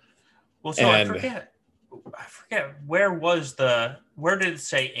 Yeah. Well, so I forget where did it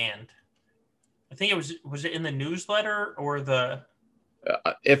say and? I think was it in the newsletter or the?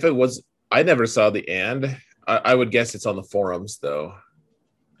 If it was, I never saw the and. I would guess it's on the forums though.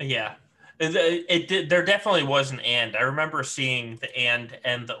 Yeah. It did. There definitely was an and. I remember seeing the and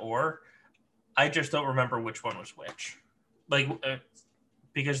the or. I just don't remember which one was which. Like,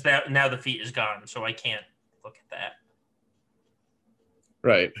 because now the feat is gone, so I can't look at that.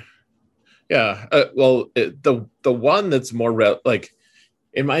 Right. Yeah. Well, the one that's more like,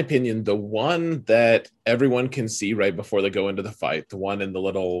 in my opinion, the one that everyone can see right before they go into the fight, the one in the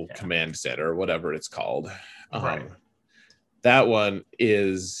little command center or whatever it's called. Right. That one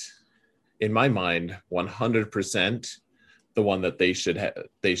is, in my mind, 100% the one that should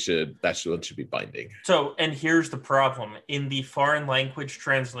be binding. So, and here's the problem. In the foreign language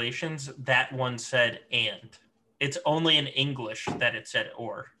translations, that one said and. It's only in English that it said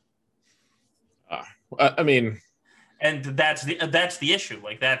or. I mean... And that's the issue.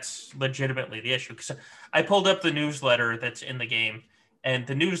 Like, that's legitimately the issue. Because I pulled up the newsletter that's in the game, and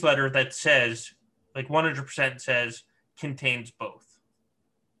the newsletter that says, like, 100% says, contains both.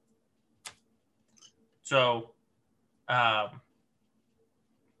 So,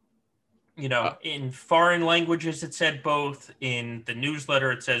 in foreign languages it said both. In the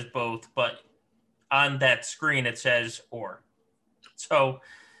newsletter it says both, but on that screen it says or. So,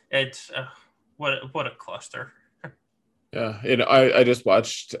 it's what a cluster. Yeah, I just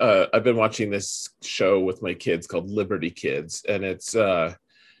watched. I've been watching this show with my kids called Liberty Kids, and it's the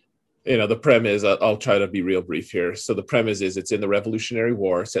premise. I'll try to be real brief here. So the premise is it's in the Revolutionary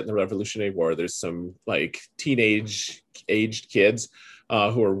War, set in the Revolutionary War. There's some like teenage aged kids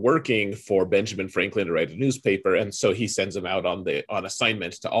who are working for Benjamin Franklin to write a newspaper, and so he sends them out on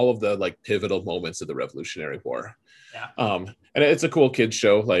assignment to all of the like pivotal moments of the Revolutionary War. Yeah. And it's a cool kids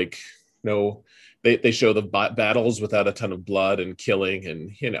show. Like They show the battles without a ton of blood and killing,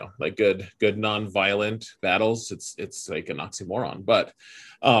 and like good non-violent battles. It's like an oxymoron, but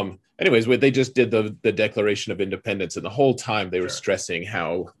anyways, they just did the Declaration of Independence, and the whole time they were stressing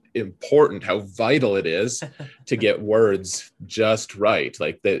how important, how vital it is to get words just right.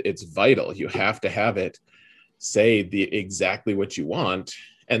 Like that, it's vital. You have to have it say exactly what you want.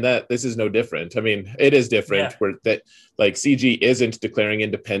 And that this is no different. I mean, it is different where that like CG isn't declaring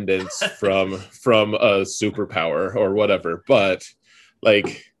independence from a superpower or whatever, but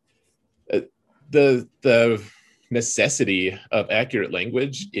like the necessity of accurate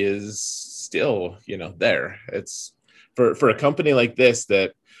language is still, there. It's for a company like this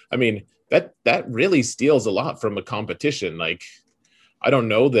that, I mean, that really steals a lot from a competition. Like, I don't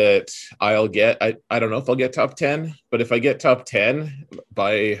know that I don't know if I'll get top 10, but if I get top 10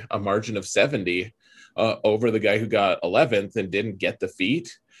 by a margin of 70 over the guy who got 11th and didn't get the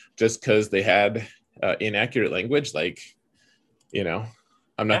feat just because they had inaccurate language, like,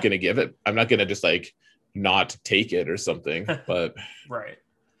 I'm not going to give it. I'm not going to just like not take it or something, but right.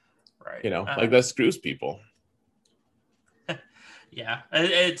 Like that screws people. Yeah.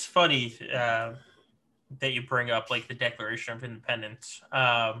 It's funny. That you bring up like the Declaration of Independence,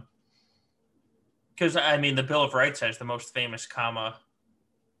 because I mean the Bill of Rights has the most famous comma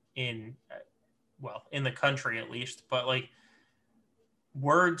in the country at least, but like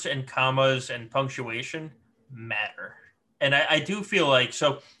words and commas and punctuation matter, and I do feel like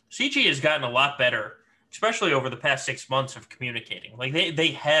so CG has gotten a lot better, especially over the past 6 months of communicating. Like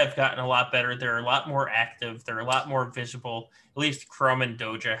they have gotten a lot better. They're a lot more active. They're a lot more visible. At least Crumb and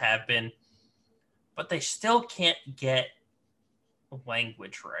Doja have been. But they still can't get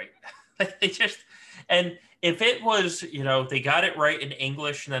language right. They just, and if it was, they got it right in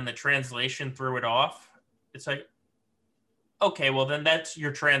English and then the translation threw it off, it's like, okay, well then that's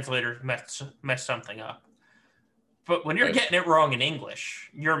your translator messed something up. But when you're getting it wrong in English,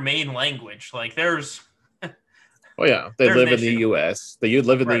 your main language, like there's Oh yeah, they there's an live in the issue. U.S. They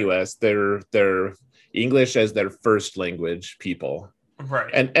live in the Right. U.S. They're English as their first language people, Right.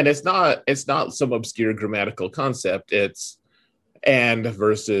 and it's not some obscure grammatical concept. It's and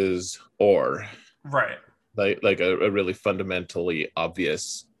versus or, Right. like a really fundamentally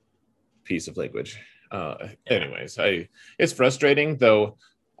obvious piece of language. Yeah. Anyways, it's frustrating though.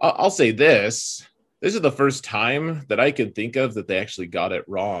 I'll say this: this is the first time that I can think of that they actually got it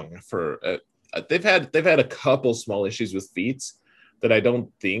wrong. They've had a couple small issues with feats that I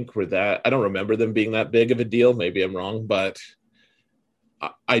don't think were that. I don't remember them being that big of a deal. Maybe I'm wrong, but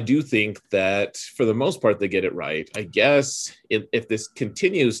I do think that for the most part they get it right. I guess if this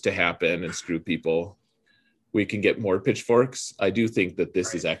continues to happen and screw people, we can get more pitchforks. I do think that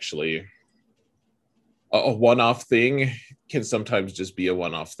this is Right. actually a one-off thing. Can sometimes just be a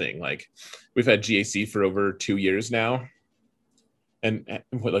one-off thing. Like we've had GAC for over 2 years now, and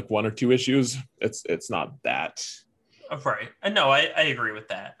with like one or two issues, it's not that. Right. And no, I agree with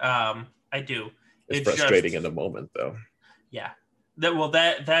that. I do. It's It's frustrating in just the moment though. yeah.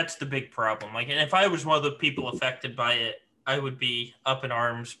 That's the big problem. Like, and if I was one of the people affected by it, I would be up in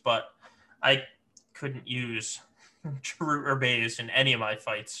arms. But I couldn't use True or Bays in any of my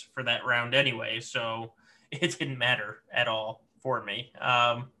fights for that round anyway, so it didn't matter at all for me.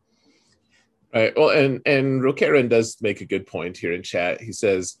 Right. Well, and Rokaran does make a good point here in chat. He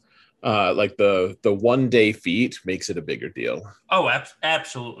says, like the 1 day feat makes it a bigger deal. Oh,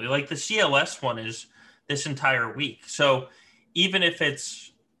 absolutely. Like the CLS one is this entire week, so even if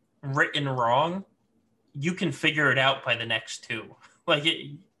it's written wrong, you can figure it out by the next two. Like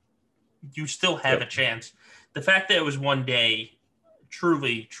you still have a Yep. chance. The fact that it was 1 day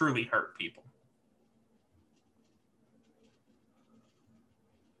truly, truly hurt people.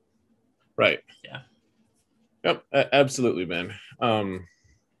 Right. Yeah. Yep. Absolutely, man.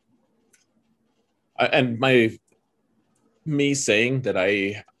 And me saying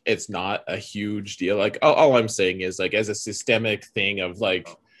that it's not a huge deal. Like all I'm saying is like as a systemic thing of like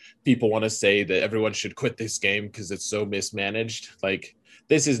people want to say that everyone should quit this game because it's so mismanaged. Like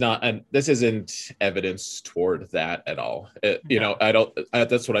this isn't evidence toward that at all. No. I don't.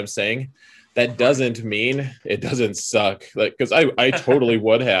 That's what I'm saying. That Right. doesn't mean it doesn't suck. Like because I totally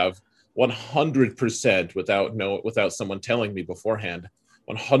would have 100% without someone telling me beforehand.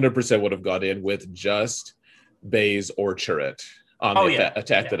 100% would have got in with just Bays or Churret on Oh the yeah.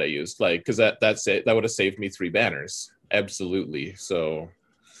 attack Yeah. that I used. Like, because that's it. That would have saved me 3 banners. Absolutely. So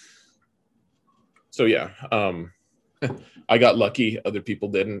yeah. I got lucky. Other people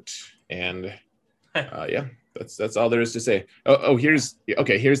didn't, and yeah, that's all there is to say. Here's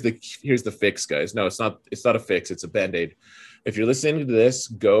the fix, guys. No, it's not a fix. It's a band-aid. If you're listening to this,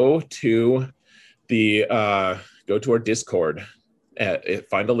 go to our Discord.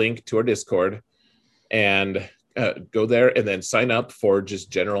 Find a link to our Discord and go there and then sign up for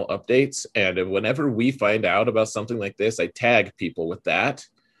just general updates. And whenever we find out about something like this, I tag people with that.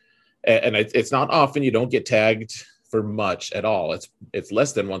 And it's not often. You don't get tagged for much at all. It's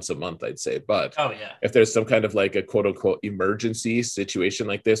less than once a month, I'd say. But Oh yeah. if there's some kind of like a quote unquote emergency situation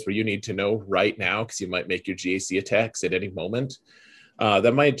like this where you need to know right now because you might make your GAC attacks at any moment,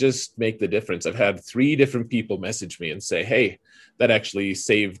 that might just make the difference. I've had 3 different people message me and say, hey, that actually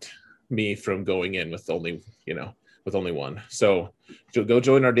saved me from going in with only one. So go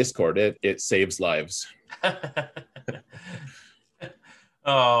join our Discord. It saves lives.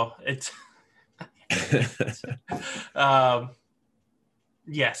 Oh, it's um,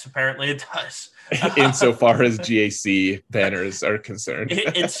 yes, apparently it does. Insofar as GAC banners are concerned.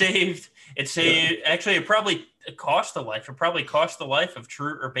 It saved actually it probably cost a life. It probably cost the life of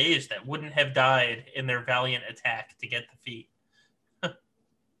True or Bays that wouldn't have died in their valiant attack to get the feat.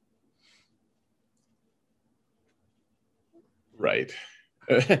 Right.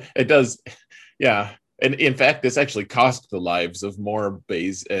 It does. Yeah. And in fact, this actually cost the lives of more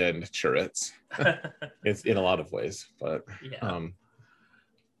Bays and Churrets. It's in a lot of ways. But Yeah.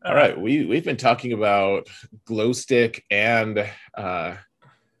 all right, we've been talking about glow stick and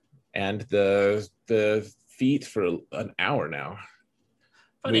the feet for an hour now.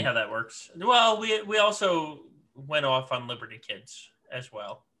 Funny how that works. Well, we also went off on Liberty Kids as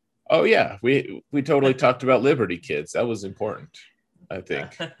well. Oh yeah, we totally talked about Liberty Kids. That was important, I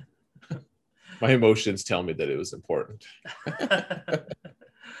think. My emotions tell me that it was important.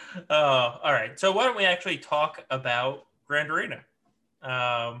 All right. So why don't we actually talk about Grand Arena?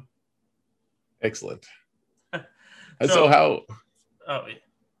 Excellent. So how? Oh,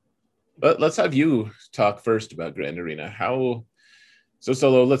 Let's have you talk first about Grand Arena. How So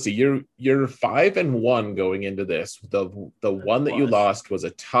Solo, let's see. You're 5-1 going into this. The one that you lost was a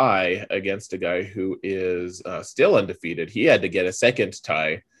tie against a guy who is still undefeated. He had to get a second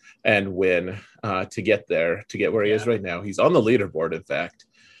tie and win to get where he is right now. He's on the leaderboard, in fact,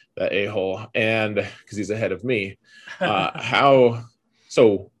 that a-hole, and because he's ahead of me. So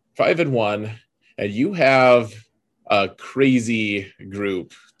 5-1, and you have a crazy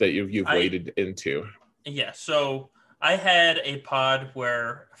group that you've waded into. Yeah, so I had a pod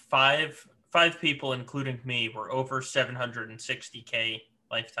where five people, including me, were over 760K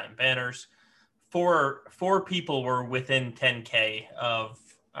lifetime banners. Four people were within 10K of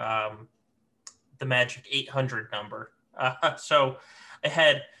the magic 800 number. So I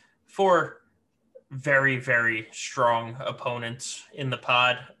had four very, very strong opponents in the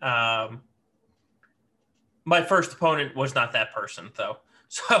pod. My first opponent was not that person, though.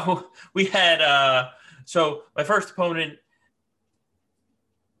 So we had... So my first opponent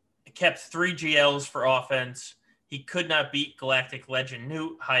kept 3 GLs for offense. He could not beat Galactic Legend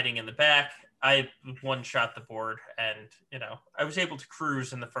Newt hiding in the back. I one-shot the board, and I was able to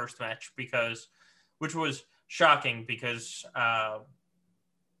cruise in the first match which was shocking because I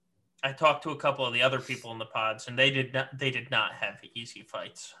talked to a couple of the other people in the pods, and they did not have easy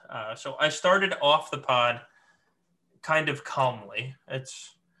fights. So I started off the pod kind of calmly.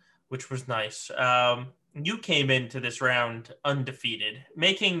 Which was nice. You came into this round undefeated,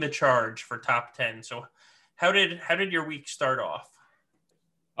 making the charge for top 10. So how did your week start off?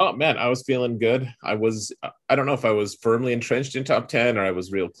 Oh man, I was feeling good. I don't know if I was firmly entrenched in top 10 or I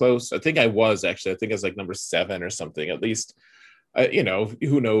was real close. I think I was actually. I think I was like number 7 or something. At least,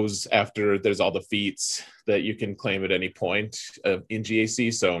 who knows after there's all the feats that you can claim at any point in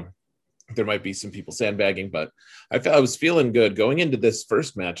GAC. So there might be some people sandbagging, but I was feeling good going into this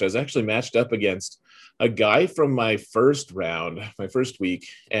first match. I was actually matched up against a guy from my first round, my first week,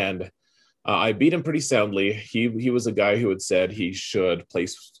 and I beat him pretty soundly. He was a guy who had said he should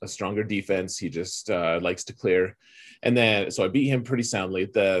place a stronger defense. He just likes to clear, and then so I beat him pretty soundly.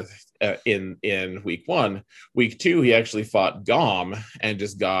 In week 1, week 2, he actually fought Gom and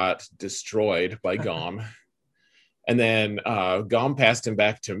just got destroyed by Gom. And then Gom passed him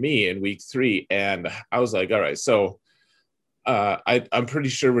back to me in week 3. And I was like, all right, so I'm pretty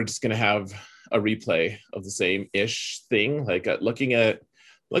sure we're just going to have a replay of the same-ish thing. Like looking at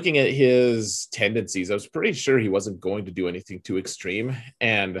his tendencies, I was pretty sure he wasn't going to do anything too extreme.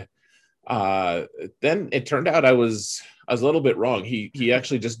 And then it turned out I was a little bit wrong. He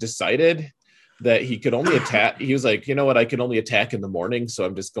actually just decided that he could only attack. He was like, you know what? I can only attack in the morning. So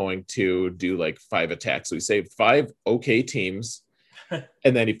I'm just going to do like 5 attacks. So he saved 5 okay teams.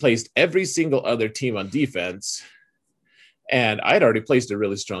 And then he placed every single other team on defense. And I'd already placed a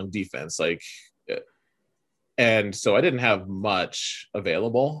really strong defense. And so I didn't have much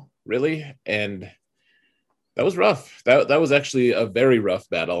available really. And that was rough. That was actually a very rough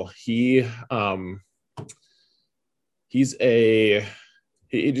battle. He just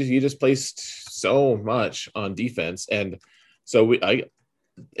placed so much on defense, and so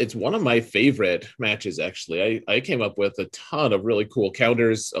it's one of my favorite matches actually. I came up with a ton of really cool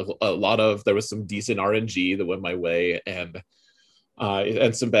counters. There was some decent RNG that went my way, and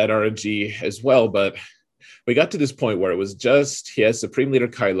some bad RNG as well. But we got to this point where it was just he has Supreme Leader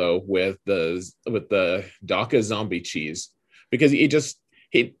Kylo with the Daka zombie cheese because he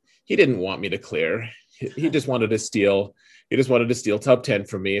didn't want me to clear. He just wanted to steal. He just wanted to steal top 10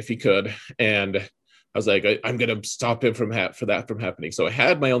 from me if he could. And I was like, I'm going to stop him from that from happening. So I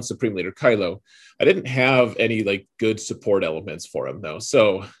had my own Supreme Leader, Kylo. I didn't have any like good support elements for him though.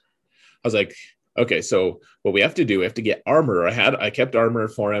 So I was like, okay, so what we have to do, we have to get armor. I kept armor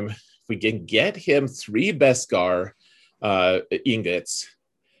for him. If we can get him 3 Beskar ingots,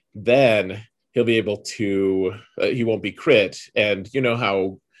 then he'll be able to, he won't be crit. And you know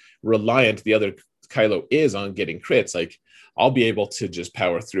how reliant the other Kylo is on getting crits. Like, I'll be able to just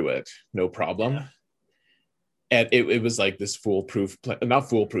power through it, no problem. Yeah. And it was like this foolproof plan, not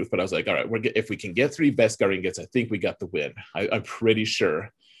foolproof, but I was like, all right, if we can get 3 Beskar ingots, I think we got the win. I'm pretty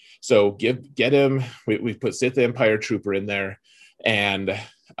sure. So get him. We put Sith Empire Trooper in there, and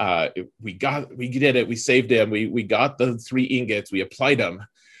we did it. We saved him. We got the 3 ingots. We applied them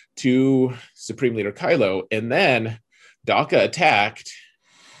to Supreme Leader Kylo, and then Daka attacked,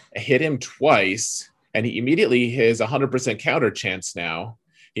 hit him twice. And he immediately has 100% counter chance now.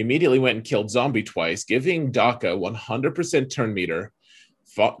 He immediately went and killed Zombie twice, giving Daka 100% turn meter,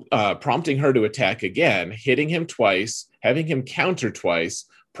 prompting her to attack again, hitting him twice, having him counter twice,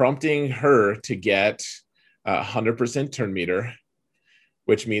 prompting her to get 100% turn meter,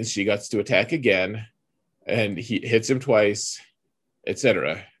 which means she gets to attack again. And he hits him twice,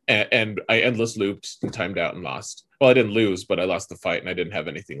 etc. And I endless looped, timed out, and lost. Well, I didn't lose, but I lost the fight, and I didn't have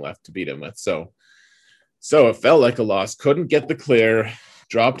anything left to beat him with. So it felt like a loss. Couldn't get the clear.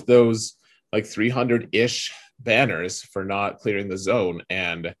 Dropped those like 300-ish banners for not clearing the zone,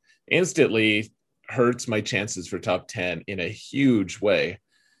 and instantly hurts my chances for top 10 in a huge way.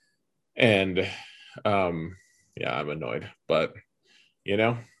 And yeah, I'm annoyed, but you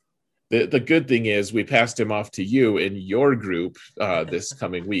know, the good thing is we passed him off to you in your group this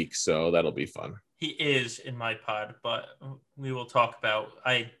coming week, so that'll be fun. He is in my pod, but we will talk about.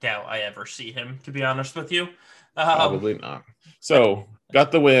 I doubt I ever see him, to be honest with you. Probably not. So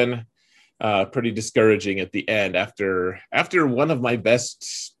got the win. Pretty discouraging at the end after one of my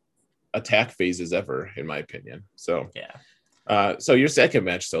best attack phases ever, in my opinion. So yeah. So your second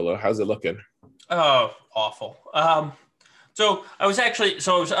match, Solo, how's it looking? Oh, awful. So I was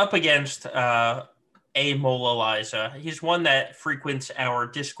up against a Mola Liza. He's one that frequents our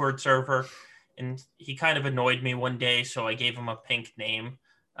Discord server, and he kind of annoyed me one day, so I gave him a pink name.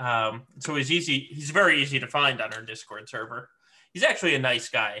 So he's very easy to find on our Discord server. He's actually a nice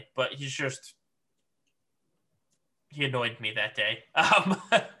guy, but he annoyed me that day.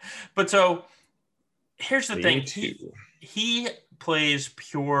 But so here's the thing. He plays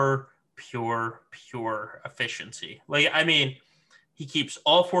pure efficiency. Like, I mean, he keeps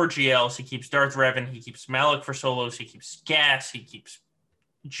all 4 GLs. He keeps Darth Revan. He keeps Malik for solos. He keeps Gas. He keeps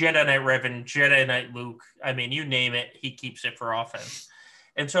Jedi Knight Revan, Jedi Knight Luke. I mean, you name it, he keeps it for offense.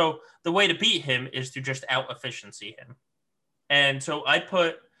 And so the way to beat him is to just out-efficiency him. And so I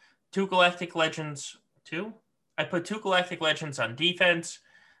put two Galactic Legends on defense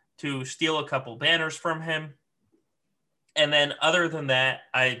to steal a couple banners from him. And then other than that,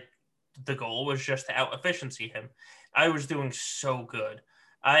 the goal was just to out-efficiency him. I was doing so good.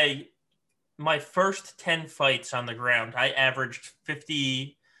 My first 10 fights on the ground, I averaged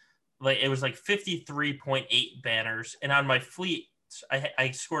 50, like it was like 53.8 banners. And on my fleet,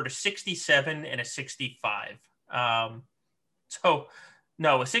 I scored a 67 and a 65. A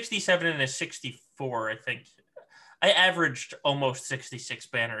 67 and a 64, I think. I averaged almost 66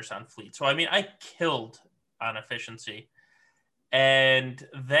 banners on fleet. So, I mean, I killed on efficiency. And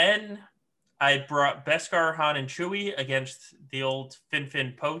then I brought Beskar, Han, and Chewie against the old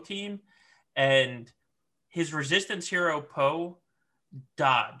Fin Poe team. And his resistance hero, Poe,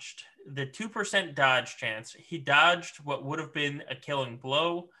 dodged. The 2% dodge chance. He dodged what would have been a killing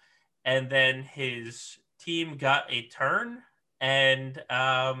blow. And then his team got a turn. And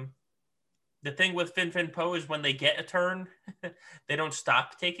the thing with Fin Poe is when they get a turn, they don't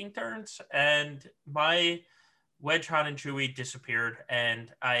stop taking turns. And my Wedge, Han, and Chewie disappeared,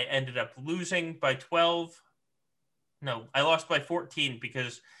 and I ended up losing by 12. No, I lost by 14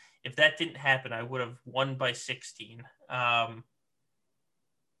 because if that didn't happen, I would have won by 16,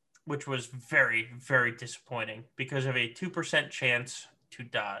 which was very, very disappointing because of a 2% chance to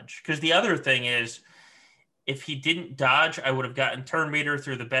dodge. Because the other thing is, if he didn't dodge, I would have gotten turn meter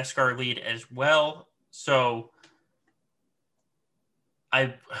through the Beskar lead as well. So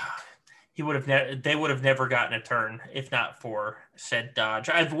they would have never gotten a turn if not for said dodge.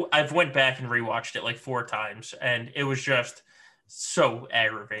 I've went back and rewatched it like 4 times, and it was just so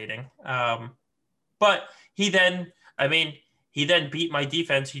aggravating. But he then beat my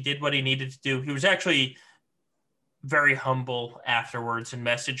defense. He did what he needed to do. He was actually very humble afterwards and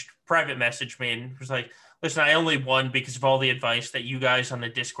private messaged me and was like, listen, I only won because of all the advice that you guys on the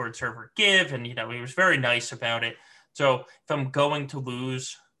Discord server give. And, he was very nice about it. So if I'm going to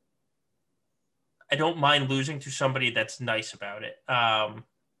lose, I don't mind losing to somebody that's nice about it.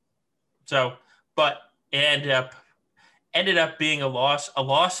 But it ended up being a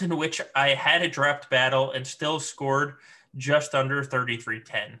loss in which I had a dropped battle and still scored just under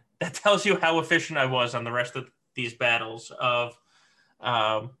 33-10. That tells you how efficient I was on the rest of these battles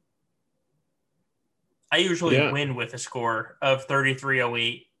I usually win with a score of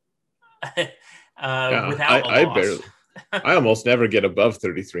 33-08 without a loss. I almost never get above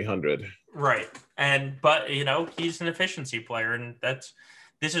 3,300. Right. But he's an efficiency player, and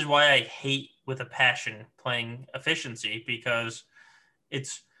this is why I hate with a passion playing efficiency, because it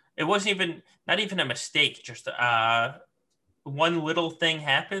wasn't not even a mistake. Just one little thing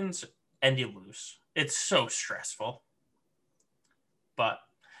happens and you lose. It's so stressful. But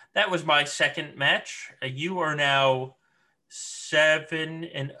that was my second match. You are now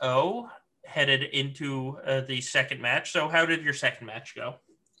 7-0 headed into the second match. So how did your second match go?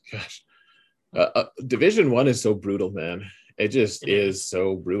 Gosh, Division 1 is so brutal, man. It just is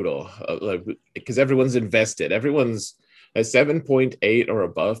so brutal. Because everyone's invested. Everyone's at 7.8 or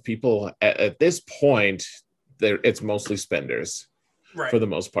above. People at this point, it's mostly spenders. for Right. the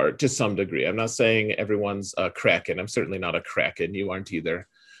most part, to some degree. I'm not saying everyone's a Kraken. I'm certainly not a Kraken. You aren't either.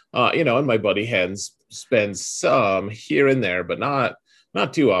 And my buddy Hens spends some here and there, but not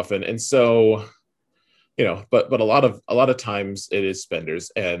too often. And so, but a lot of times it is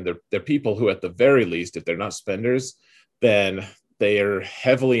spenders, and they're people who, at the very least, if they're not spenders, then they are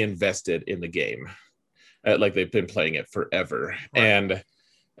heavily invested in the game, like they've been playing it forever, Right. and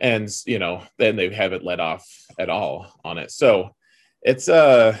then they haven't let off at all on it. So it's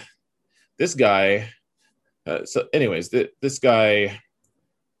this guy. So, anyways, this guy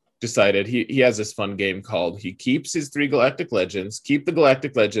decided he has this fun game called, he keeps his 3 Galactic Legends, keep the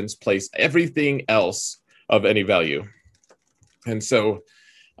Galactic Legends, place everything else of any value. And so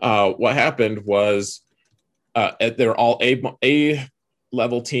what happened was they're all A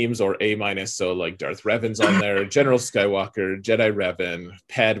level teams, or A minus. So like Darth Revan's on there, General Skywalker, Jedi Revan,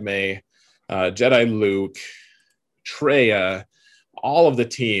 Padme, Jedi Luke, Traya, all of the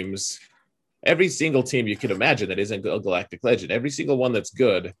teams, every single team you can imagine that isn't a Galactic Legend, every single one that's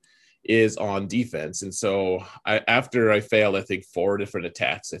good is on defense. And so after I failed, I think 4 different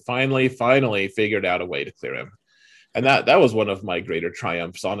attacks, I finally figured out a way to clear him. And that was one of my greater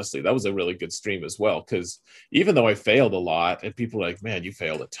triumphs, honestly. That was a really good stream as well, because even though I failed a lot, and people were like, man, you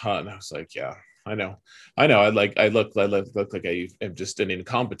failed a ton, I was like, yeah, I know. I look like I am just an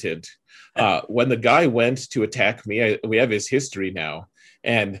incompetent. When the guy went to attack me, we have his history now,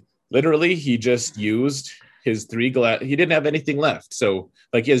 and literally he just used his 3 he didn't have anything left. So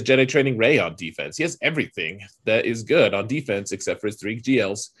like, he has Jedi Training Ray on defense, he has everything that is good on defense except for his 3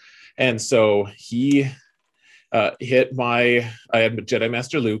 GLs. And so he I had Jedi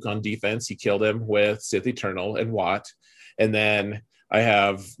Master Luke on defense. He killed him with Sith Eternal and Watt. And then I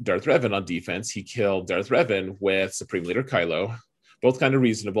have Darth Revan on defense. He killed Darth Revan with Supreme Leader Kylo. Both kind of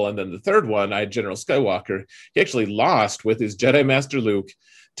reasonable. And then the third one, I had General Skywalker. He actually lost with his Jedi Master Luke.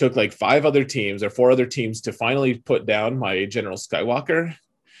 Took like 5 other teams or 4 other teams to finally put down my General Skywalker.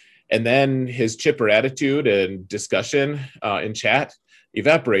 And then his chipper attitude and discussion in chat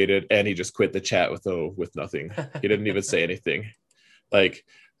evaporated, and he just quit the chat with nothing. He didn't even say anything. Like,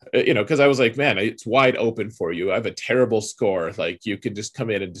 because I was like, man, it's wide open for you. I have a terrible score. Like, you can just come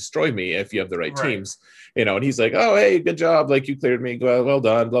in and destroy me if you have the right teams. And he's like, oh, hey, good job. Like, you cleared me. Well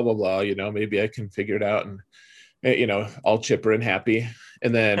done. Blah, blah, blah. Maybe I can figure it out. And, all chipper and happy.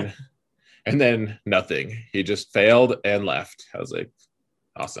 And then nothing. He just failed and left. I was like,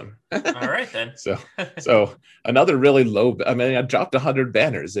 awesome. All right, then. so another really low, I mean, I dropped 100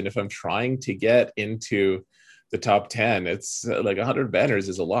 banners, and if I'm trying to get into the top 10, it's like 100 banners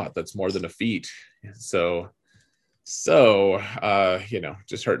is a lot. That's more than a feat. So just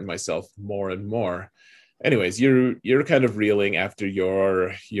hurting myself more and more. Anyways, you're kind of reeling after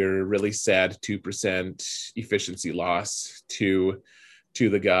your really sad 2% efficiency loss to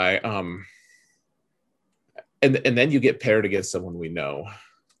the guy. And then you get paired against someone we know.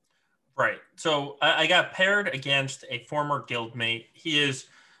 Right. So I got paired against a former guildmate. He is,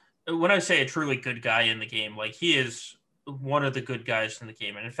 when I say a truly good guy in the game, like, he is one of the good guys in the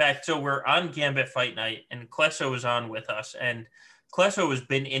game. And in fact, so we're on Gambit Fight Night, and Klesso is on with us. And Klesso has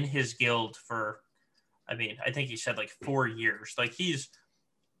been in his guild for, I think he said like 4 years. Like, he's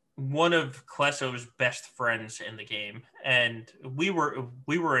one of Klesso's best friends in the game. And we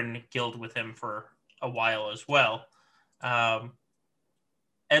were in guild with him for a while as well.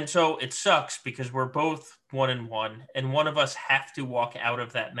 And so it sucks because we're both 1-1, and one of us have to walk out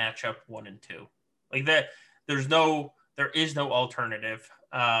of that matchup 1-2. Like that, there is no alternative.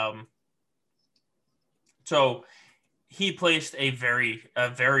 So he placed a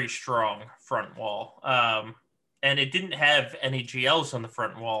very strong front wall. And it didn't have any GLs on the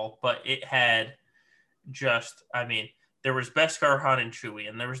front wall, but it had just, there was Beskar, Han, and Chewie,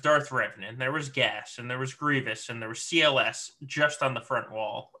 and there was Darth Revan, and there was Gas, and there was Grievous, and there was CLS just on the front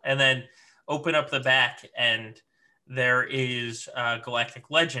wall. And then open up the back, and there is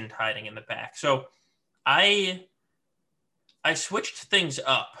Galactic Legend hiding in the back. So I switched things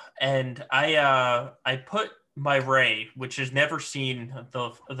up, and I put my Rey, which has never seen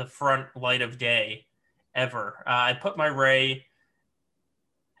the front light of day ever. I put my Rey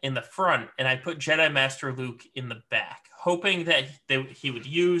in the front, and I put Jedi Master Luke in the back, hoping that he would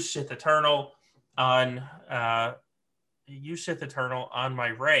use Sith Eternal on my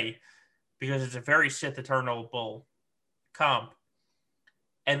Rey, because it's a very Sith Eternal comp.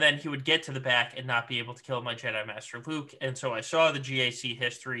 And then he would get to the back and not be able to kill my Jedi Master Luke. And so I saw the GAC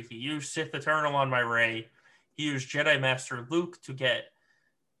history. He used Sith Eternal on my Rey. He used Jedi Master Luke to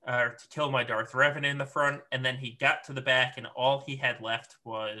kill my Darth Revan in the front, and then he got to the back, and all he had left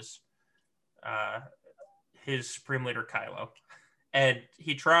was his Supreme Leader Kylo. and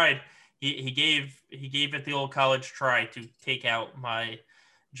he tried. He gave it the old college try to take out my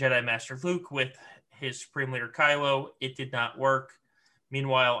Jedi Master Luke with his Supreme Leader Kylo. It did not work.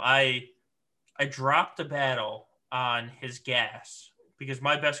 Meanwhile, I dropped a battle on his gas because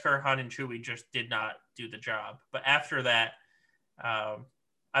my Beskar, Han, and Chewie just did not do the job. But after that,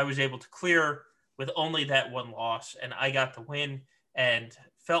 I was able to clear with only that one loss, and I got the win and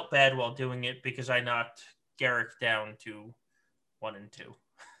felt bad while doing it because I knocked Garrick down to 1 and 2.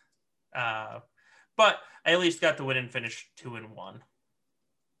 But I at least got the win and finished 2-1.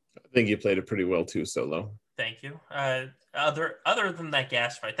 I think you played it pretty well too, Solo. Thank you. Other than that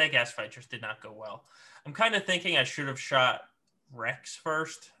gas fight just did not go well. I'm kind of thinking I should have shot Rex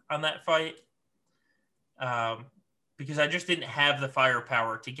first on that fight, because I just didn't have the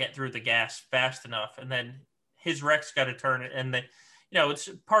firepower to get through the gas fast enough. And then his Rex got to turn it, and it's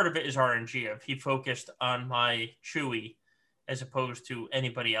part of it is RNG of he focused on my Chewie as opposed to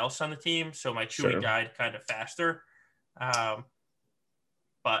anybody else on the team, so my Chewie died kind of faster.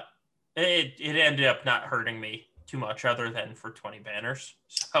 But it ended up not hurting me too much other than for 20 banners.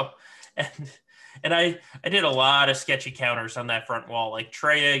 So, and I did a lot of sketchy counters on that front wall, like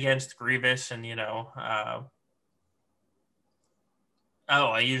Traya against Grievous, and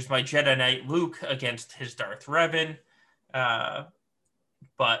I used my Jedi Knight Luke against his Darth Revan.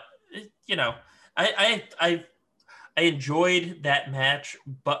 But I enjoyed that match,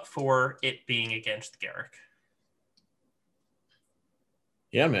 but for it being against Garrick.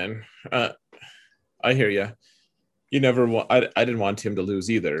 Yeah, man. I hear you. You never want. I didn't want him to lose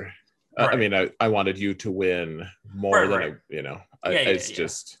either. Right. I mean, I wanted you to win more than Right.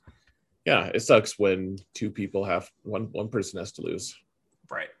 Just it sucks when two people have one person has to lose.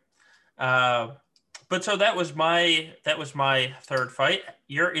 Right. But so that was my third fight.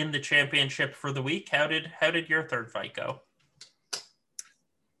 You're in the championship for the week. How did your third fight go?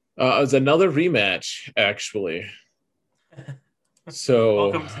 It was another rematch, actually. So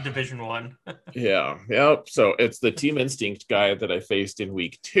welcome to Division 1. Yep. So it's the Team Instinct guy that I faced in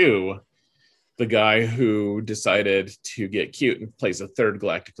week 2, the guy who decided to get cute and place a third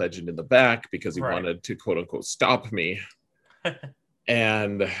Galactic Legend in the back because he wanted to quote unquote stop me.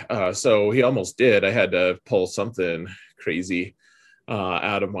 And so he almost did. I had to pull something crazy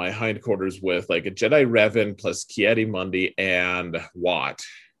out of my hindquarters with like a Jedi Revan plus Kieti Mundi and Watt,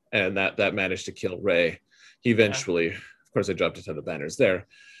 and that managed to kill Rey. He eventually, of course, I dropped a ton of banners there.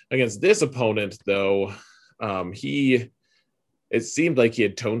 Against this opponent, though, it seemed like he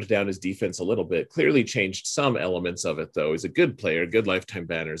had toned down his defense a little bit. Clearly changed some elements of it, though. He's a good player, good lifetime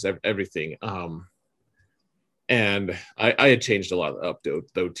banners, everything. And I had changed a lot up,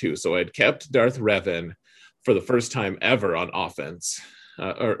 though, too. So I had kept Darth Revan for the first time ever on offense,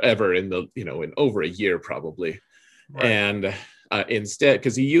 or ever in in over a year, probably. Right. And instead,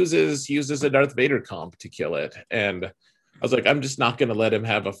 because he uses a Darth Vader comp to kill it. And I was like, I'm just not going to let him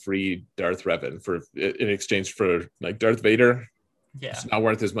have a free Darth Revan in exchange for like Darth Vader. Yeah. It's not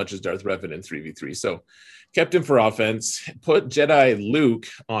worth as much as Darth Revan in 3v3. So kept him for offense, put Jedi Luke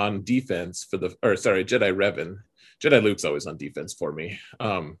on defense Jedi Revan. Jedi Luke's always on defense for me.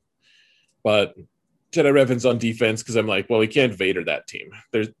 But Jedi Revan's on defense because I'm like, well, he can't Vader that team.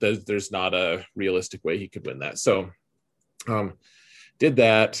 There's not a realistic way he could win that. So did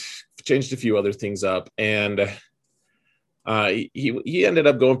that, changed a few other things up, and he ended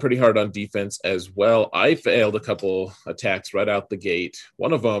up going pretty hard on defense as well. I failed a couple attacks right out the gate.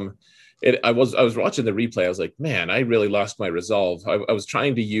 One of them, I was watching the replay. I was like, man, I really lost my resolve. I was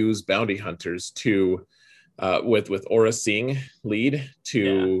trying to use bounty hunters to with Aura Singh lead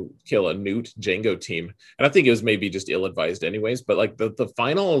to kill a Newt Django team, and I think it was maybe just ill-advised anyways. But like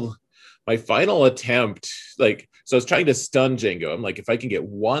my final attempt, so I was trying to stun Django. I'm like, if I can get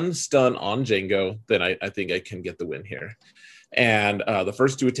one stun on Django, then I think I can get the win here. And the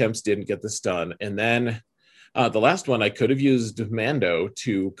first 2 attempts didn't get the stun. And then the last one, I could have used Mando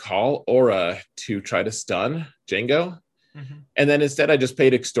to call Aura to try to stun Django. Mm-hmm. And then instead I just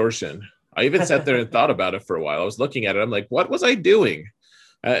paid extortion. I even sat there and thought about it for a while. I was looking at it. I'm like, what was I doing?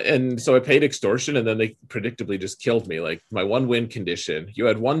 And so I paid extortion, and then they predictably just killed me. Like, my one win condition, you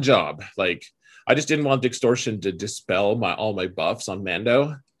had one job. Like, I just didn't want extortion to dispel all my buffs on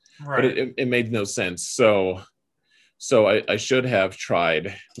Mando. Right. But it made no sense. So I should have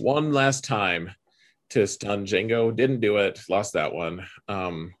tried one last time to stun Django. Didn't do it. Lost that one.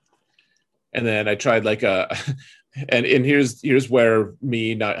 And then I tried and here's where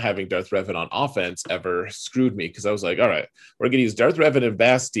me not having Darth Revan on offense ever screwed me, because I was like, all right, we're gonna use Darth Revan and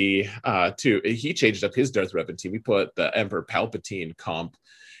Basti he changed up his Darth Revan team. We put the Emperor Palpatine comp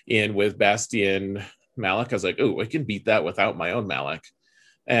in with Bastian Malik. I was like, oh, I can beat that without my own Malik.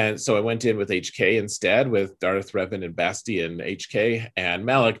 And so I went in with HK instead with Darth Revan and Basti and HK, and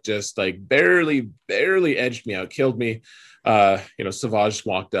Malik just like barely edged me out, killed me. Savage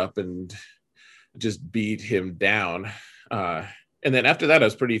walked up and just beat him down. And then after that, I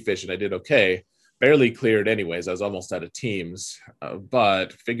was pretty efficient. I did okay, barely cleared anyways. I was almost out of teams,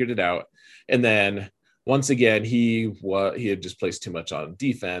 but figured it out. And then once again, he had just placed too much on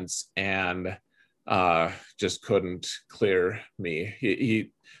defense and just couldn't clear me.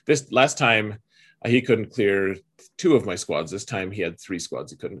 He this last time he couldn't clear 2 of my squads. This time he had 3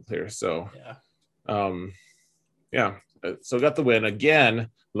 squads he couldn't clear. So so got the win again.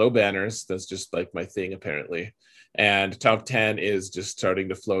 Low banners. That's just like my thing apparently. And top 10 is just starting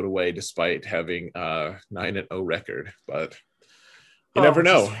to float away despite having a 9-0 record. But you never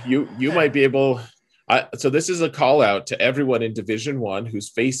know. You might be able. So this is a call out to everyone in Division 1 who's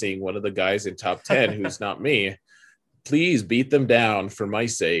facing one of the guys in top 10 who's not me. Please beat them down for my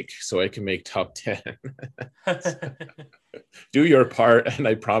sake so I can make top 10. Do your part, and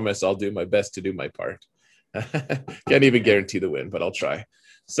I promise I'll do my best to do my part. Can't even guarantee the win, but I'll try.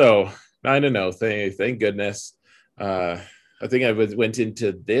 So 9-0, thank goodness. I think I went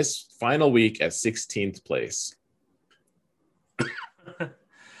into this final week at 16th place.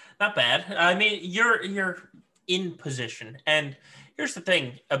 Not bad. I mean, you're in position, and here's the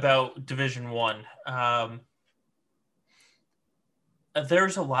thing about Division 1.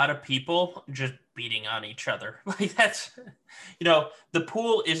 There's a lot of people just beating on each other. Like that's, the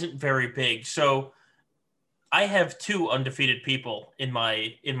pool isn't very big, so I have 2 undefeated people in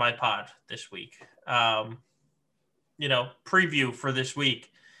my pod this week. Preview for this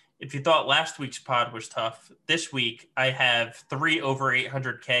week. If you thought last week's pod was tough, this week I have 3 over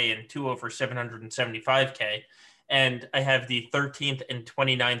 800K and 2 over 775K. And I have the 13th and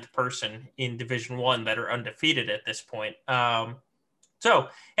 29th person in Division 1 that are undefeated at this point. So,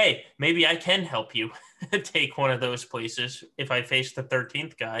 hey, maybe I can help you take one of those places if I face the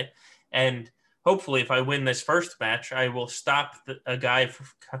 13th guy. And hopefully if I win this first match, I will stop a guy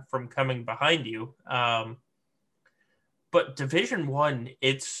from coming behind you. But Division 1,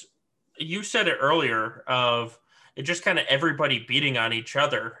 you said it earlier, of it just kind of everybody beating on each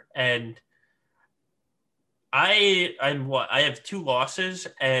other. And I have 2 losses,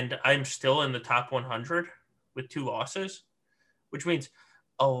 and I'm still in the top 100 with 2 losses, which means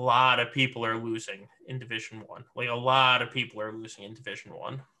a lot of people are losing in Division 1. Like a lot of people are losing in Division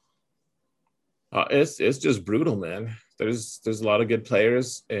 1. It's just brutal, man. There's a lot of good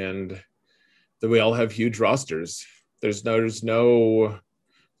players, and we all have huge rosters. There's no,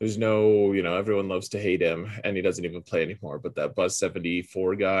 everyone loves to hate him, and he doesn't even play anymore. But that Buzz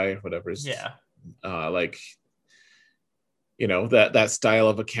 74 guy, whatever, that style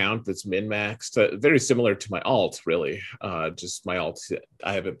of account that's min-maxed, very similar to my alt, really. Just my alt,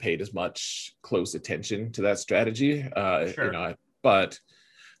 I haven't paid as much close attention to that strategy. Sure. But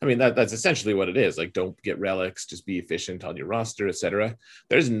I mean, that's essentially what it is. Like, don't get relics, just be efficient on your roster, etc.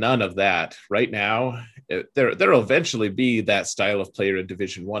 There's none of that right now. There'll eventually be that style of player in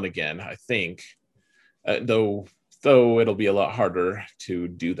Division 1 again, I think, though it'll be a lot harder to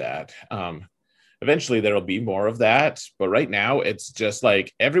do that. Eventually there'll be more of that, but right now it's just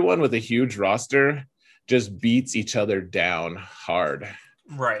like everyone with a huge roster just beats each other down hard.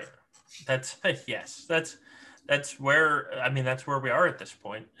 Right. That's where we are at this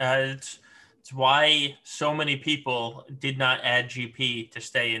point. It's why so many people did not add GP to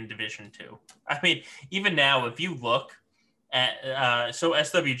stay in Division 2. I mean, even now, if you look at so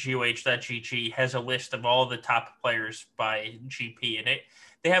swgoh.gg has a list of all the top players by GP, and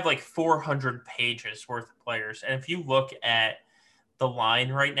they have like 400 pages worth of players. And if you look at the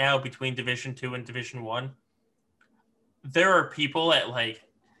line right now between Division 2 and Division 1, there are people at like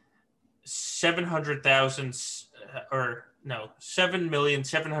 700,000 or no,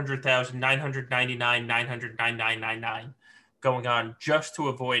 7,700,999,999 going on just to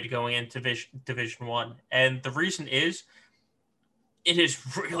avoid going into Division 1. And the reason is it is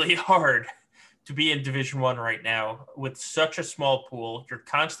really hard to be in Division 1 right now with such a small pool. You're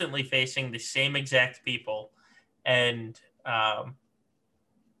constantly facing the same exact people, and a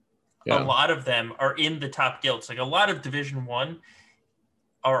lot of them are in the top guilds. Like a lot of Division 1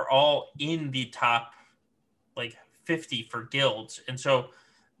 are all in the top like 50 for guilds, and so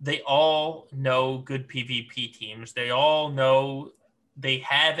they all know good PvP teams. They all know they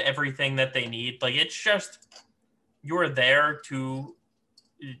have everything that they need. Like it's just you're there to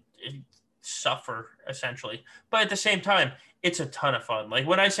suffer essentially, but at the same time it's a ton of fun. Like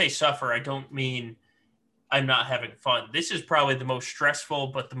when I say suffer, I don't mean I'm not having fun. This is probably the most stressful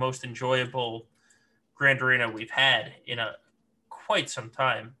but the most enjoyable Grand Arena we've had in quite some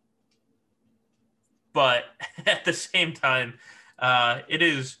time. But at the same time, it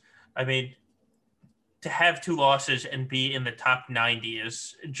is, I mean, to have 2 losses and be in the top 90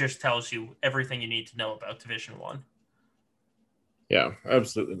 just tells you everything you need to know about Division 1. Yeah,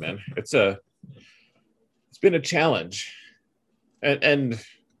 absolutely, man. It's been a challenge. And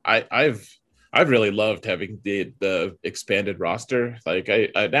I've really loved having the expanded roster. Like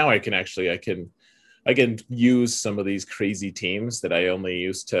I now I can use some of these crazy teams that I only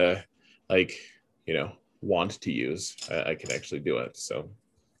used to like, want to use. I can actually do it. So,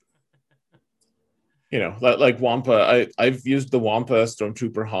 like Wampa, I've used the Wampa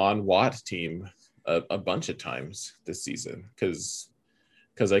Stormtrooper Han Watt team a bunch of times this season because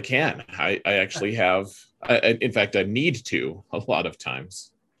I can. I actually have. In fact, I need to a lot of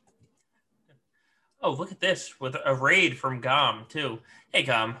times. Oh, look at this with a raid from Gom too. Hey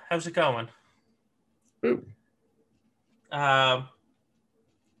Gom, how's it going? Ooh. I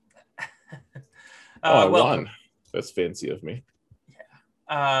welcome. Won. That's fancy of me.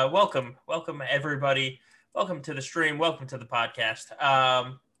 Yeah. Welcome everybody. Welcome to the stream. Welcome to the podcast.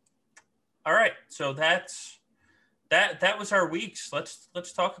 All right, so that was our weeks. Let's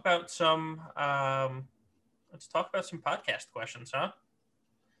talk about some podcast questions, huh?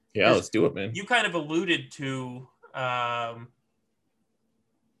 Yeah, let's do it, man. You kind of alluded to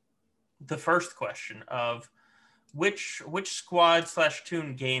the first question of which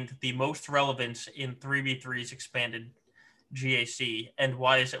squad/tune gained the most relevance in 3v3's expanded GAC, and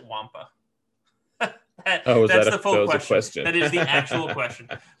why is it Wampa? That's the full question. That is the actual question.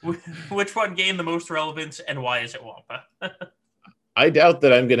 Which one gained the most relevance, and why is it Wampa? I doubt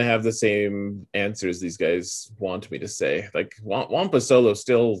that I'm going to have the same answers these guys want me to say. Like, Wampa solo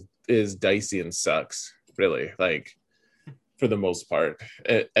still is dicey and sucks, really. Like, for the most part,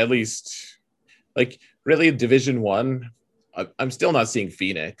 at least, like, really, Division 1, I'm still not seeing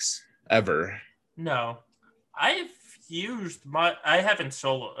Phoenix ever. No, I haven't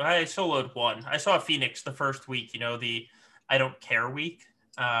soloed. I soloed one. I saw Phoenix the first week, the I don't care week.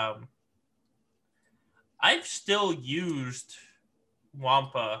 I've still used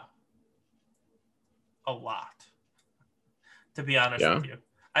Wampa a lot, to be honest with you.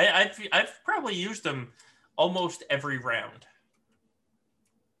 I've probably used them almost every round.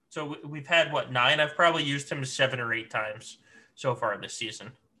 So we've had 9? I've probably used him 7 or 8 times so far this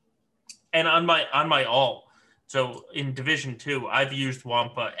season. And on my all. So in Division 2, I've used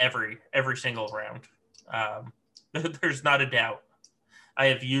Wampa every single round. There's not a doubt. I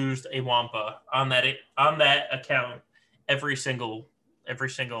have used a Wampa on that account every single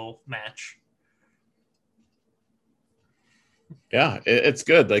match. Yeah, it's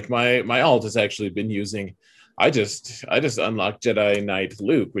good. Like my alt has actually been using. I just unlocked Jedi Knight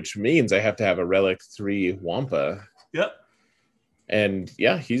Luke, which means I have to have a Relic 3 Wampa. Yep. And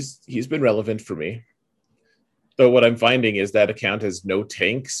yeah, he's been relevant for me. Though what I'm finding is that account has no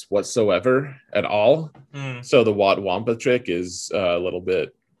tanks whatsoever at all. So the Wampa trick is a little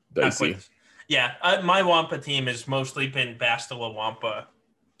bit dicey. Yeah, my Wampa team has mostly been Bastila Wampa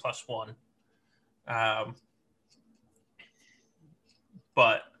 +1.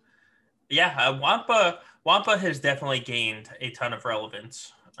 But yeah, Wampa has definitely gained a ton of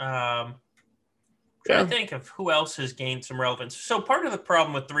relevance. Trying to think of who else has gained some relevance. So part of the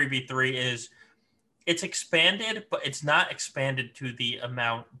problem with 3v3 is it's expanded, but it's not expanded to the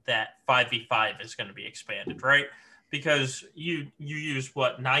amount that 5v5 is going to be expanded, right? Because you use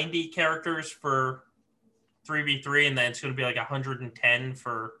 90 characters for 3v3, and then it's going to be like 110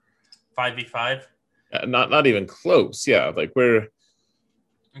 for 5v5. Not even close. Yeah, like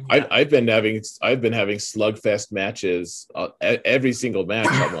I've been having slugfest matches every single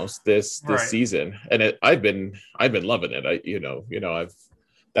match almost this season, and I've been loving it.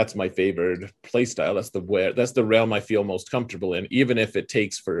 That's my favorite play style. That's the realm I feel most comfortable in, even if it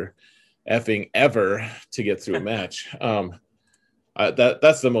takes for effing ever to get through a match.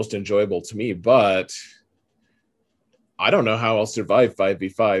 That's the most enjoyable to me, but I don't know how I'll survive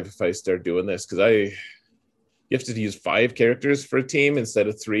 5v5 if I start doing this, because you have to use 5 characters for a team instead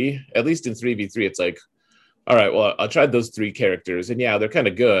of 3. At least in 3v3, it's like, all right, well, I tried those 3 characters, and yeah, they're kind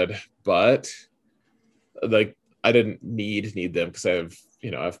of good, but like I didn't need them because I have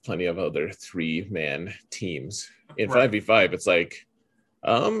plenty of other 3-man teams. In 5v5, it's like,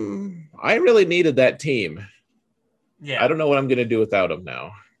 I really needed that team. Yeah, I don't know what I'm gonna do without them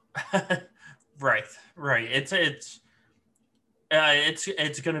now. Right. It's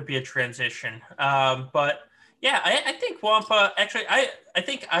going to be a transition, but. Yeah, I think Wampa, actually, I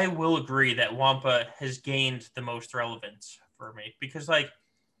think I will agree that Wampa has gained the most relevance for me, because, like,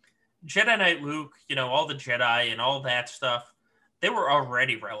 Jedi Knight Luke, all the Jedi and all that stuff, they were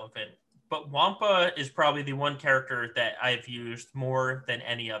already relevant. But Wampa is probably the one character that I've used more than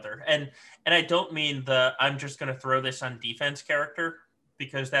any other. And I don't mean the I'm just going to throw this on defense character,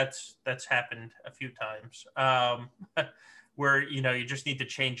 because that's happened a few times. Where you just need to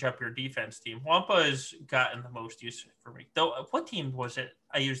change up your defense team. Wampa has gotten the most use for me. Though, what team was it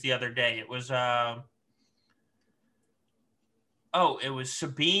I used the other day? It was it was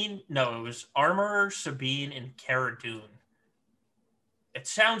Sabine. No, it was Armorer, Sabine, and Cara Dune. It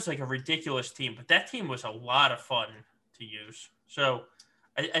sounds like a ridiculous team, but that team was a lot of fun to use. So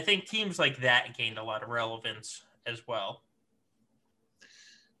I think teams like that gained a lot of relevance as well.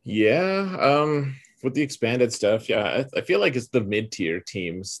 Yeah, with the expanded stuff, yeah, I feel like it's the mid-tier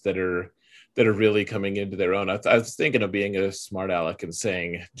teams that are really coming into their own. I was thinking of being a smart aleck and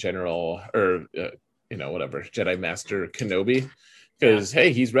saying General or whatever Jedi Master Kenobi, because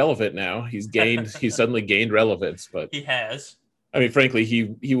hey, he's relevant now. He's suddenly gained relevance, but he has. I mean, frankly,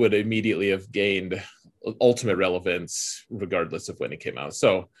 he would immediately have gained ultimate relevance regardless of when it came out.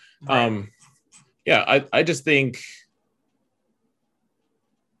 So, right. Yeah, I just think.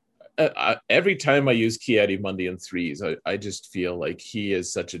 Every time I use Ki-Adi-Mundi in threes, I just feel like he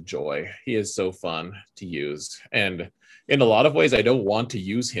is such a joy. He is so fun to use, and in a lot of ways, I don't want to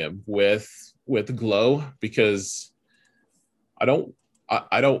use him with Glow because I don't.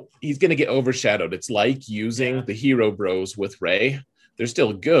 He's going to get overshadowed. It's like using the Hero Bros with Rey. They're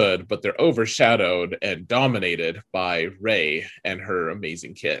still good, but they're overshadowed and dominated by Rey and her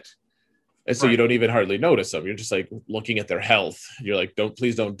amazing kit. And so you don't even hardly notice them. You're just like looking at their health. You're like,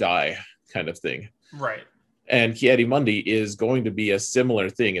 please don't die kind of thing. Right. And Ki-Adi-Mundi is going to be a similar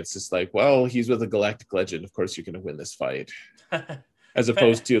thing. It's just like, well, he's with a galactic legend. Of course you're going to win this fight. As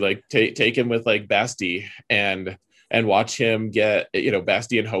opposed to like take him with like Basti and watch him get,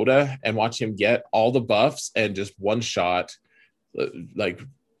 Basti and Hoda and watch him get all the buffs and just one shot like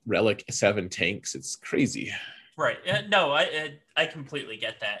Relic 7 tanks. It's crazy. Right. No, I completely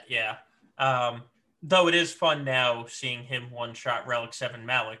get that. Yeah. Though it is fun now seeing him one-shot Relic 7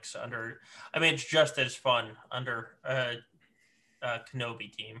 Malix under. I mean, it's just as fun under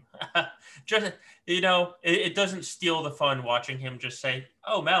Kenobi team. Just it doesn't steal the fun watching him just say,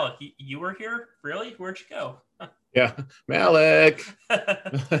 "Oh, Malik, you were here? Really? Where'd you go?" Yeah, Malik.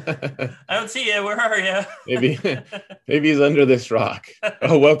 I don't see you. Where are you? maybe he's under this rock.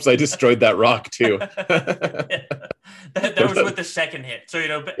 Oh, whoops! I destroyed that rock too. That was with the second hit. So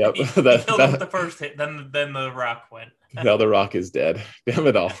yep. he killed him with the first hit. Then the rock went. Now the rock is dead. Damn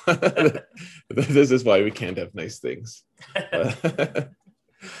it all! This is why we can't have nice things. All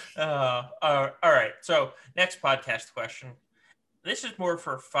right. So next podcast question. This is more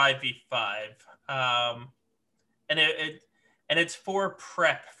for 5v5. And it's for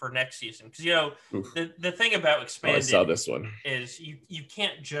prep for next season, because the thing about expanded I saw this one is you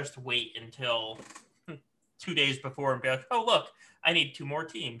can't just wait until 2 days before and be like, oh look, I need 2 more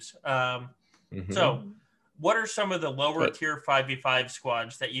teams. So what are some of the lower tier 5v5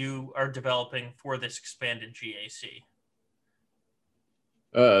 squads that you are developing for this expanded GAC?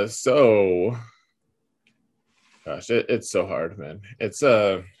 So gosh, it's so hard, man. It's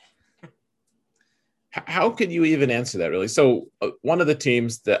how can you even answer that, really? So one of the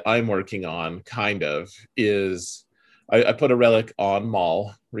teams that I'm working on kind of is I put a relic on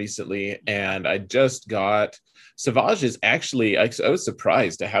Maul recently, and I just got Savage is actually, I was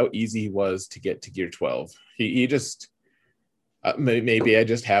surprised at how easy he was to get to gear 12. He just maybe I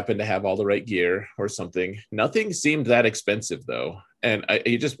just happened to have all the right gear or something. Nothing seemed that expensive though, and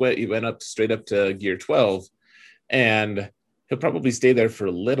he went up straight up to gear 12, and he'll probably stay there for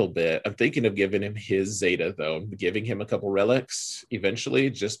a little bit. I'm thinking of giving him his Zeta, though, giving him a couple relics eventually,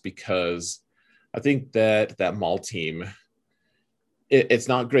 just because I think that Maul team, it's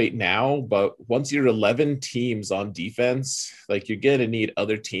not great now, but once you're 11 teams on defense, like you're going to need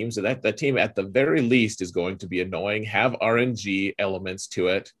other teams. And that team at the very least is going to be annoying, have RNG elements to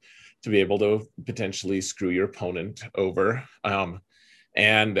it to be able to potentially screw your opponent over.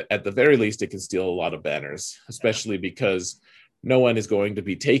 And at the very least, it can steal a lot of banners, especially because no one is going to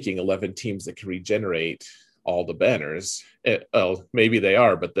be taking 11 teams that can regenerate all the banners. Maybe they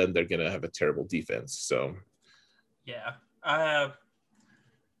are, but then they're going to have a terrible defense. So, yeah,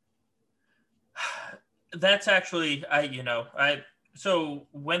 that's actually so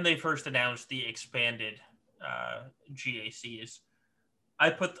when they first announced the expanded GACs,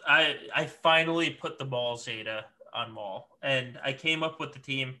 I finally put the Maul Zeta on Maul, and I came up with the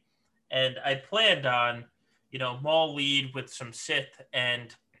team, and I planned on Maul lead with some Sith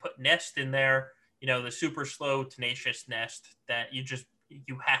and put Nest in there, the super slow tenacious Nest that you just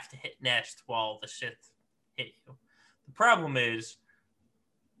you have to hit Nest while the Sith hit you. The problem is,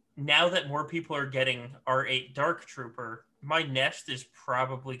 now that more people are getting R8 Dark Trooper, my Nest is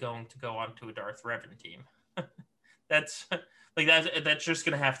probably going to go onto a Darth Revan team. That's just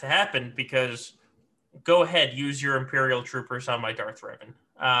going to have to happen, because go ahead, use your Imperial Troopers on my Darth Revan.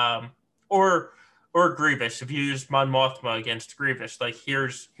 Or Grievous. If you use Mon Mothma against Grievous, like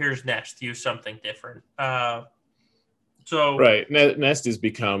here's Nest, use something different. So right, Nest has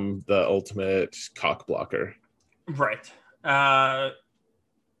become the ultimate cock blocker. Right.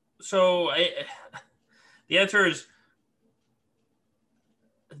 So the answer is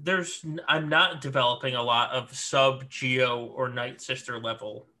I'm not developing a lot of sub Geo or Night Sister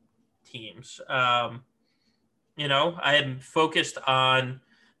level teams. I am focused on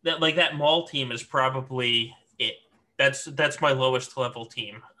that. Like that Maul team is probably it. That's my lowest level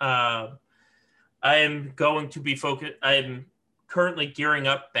team. I am going to be focused. I'm currently gearing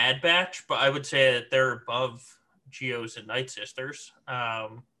up Bad Batch, but I would say that they're above Geos and Night Sisters.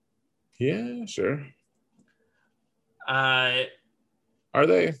 Yeah, sure. Are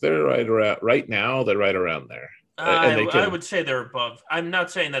they? They're right now. They're right around there. I would say they're above. I'm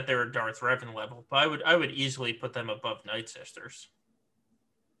not saying that they're a Darth Revan level, but I would easily put them above Night Sisters.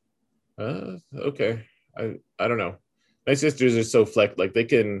 Okay. I don't know. Night Sisters are so flex. Like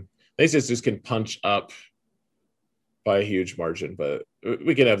Night Sisters can punch up by a huge margin, but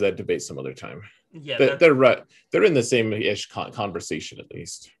we can have that debate some other time. Yeah, they're right. They're in the same-ish conversation at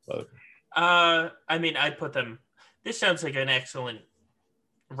least. But I mean, I put them. This sounds like an excellent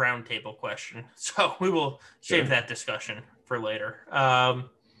roundtable question, so we will save that discussion for later.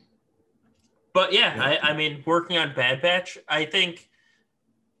 But yeah, I mean, working on Bad Batch, I think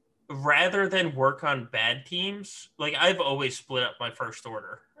rather than work on bad teams, like I've always split up my First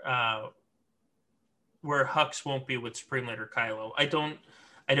Order, where Hux won't be with Supreme Leader Kylo. I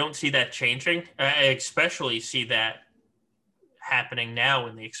don't see that changing. I especially see that happening now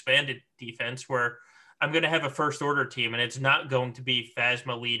in the expanded defense, where I'm going to have a First Order team, and it's not going to be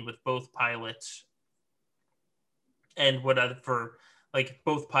Phasma lead with both pilots and whatever, like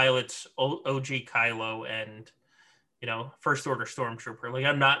both pilots, OG Kylo and, First Order Stormtrooper. Like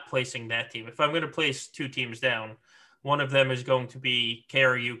I'm not placing that team. If I'm going to place two teams down, one of them is going to be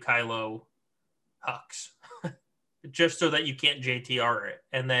KRU Kylo Hux, just so that you can't JTR it.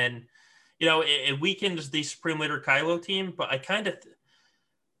 And then, it weakens the Supreme Leader Kylo team, but I kind of...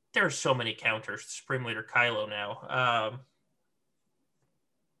 there are so many counters to Supreme Leader Kylo now.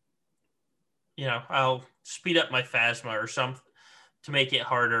 I'll speed up my Phasma or something to make it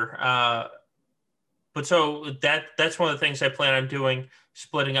harder. But so that's one of the things I plan on doing,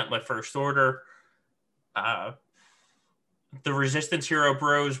 splitting up my First Order. The Resistance Hero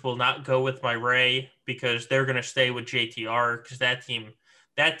Bros will not go with my Rey, because they're going to stay with JTR, because that team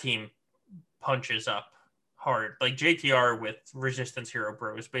punches up hard. Like JTR with Resistance Hero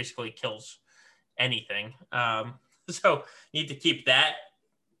Bros basically kills anything. So need to keep that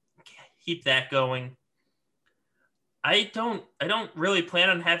going. I don't really plan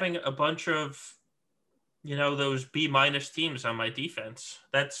on having a bunch of those B- teams on my defense.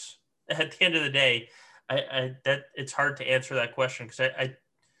 That's, at the end of the day, that it's hard to answer that question, because I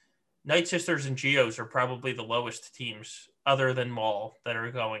Night Sisters and Geos are probably the lowest teams other than Maul that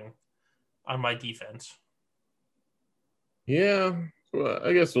are going on my defense. Yeah, well,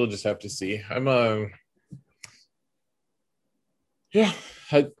 I guess we'll just have to see.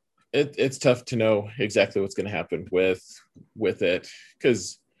 It's tough to know exactly what's going to happen with it,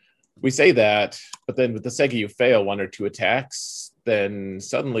 because we say that, but then with the second you fail one or two attacks, then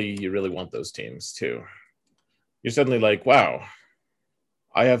suddenly you really want those teams too. You're suddenly like, wow,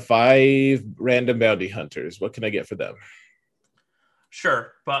 I have 5 random bounty hunters. What can I get for them?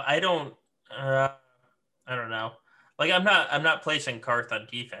 Sure, but I don't know. Like I'm not placing Karth on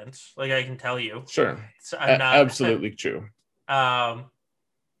defense. Like I can tell you. Sure. I'm not absolutely true. So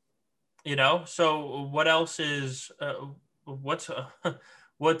what else is what's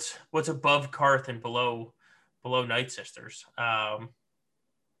above Karth and below Night Sisters?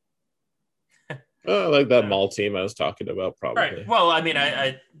 Like that Maul team I was talking about, probably. Right. Well, I mean,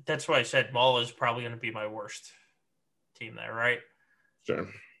 I that's why I said Maul is probably going to be my worst team there, right? Sure.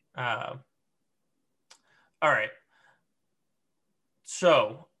 All right.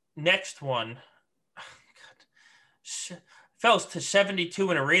 So next one, fells to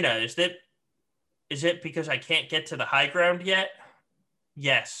 72 in arena. Is it because I can't get to the high ground yet?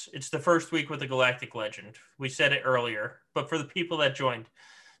 Yes, it's the first week with the Galactic Legend. We said it earlier, but for the people that joined,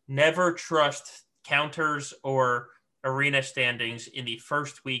 never trust counters or arena standings in the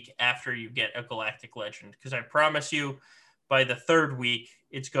first week after you get a Galactic Legend, because I promise you, by the third week,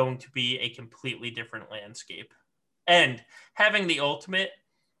 it's going to be a completely different landscape. And having the ultimate,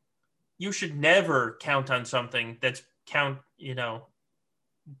 you should never count on something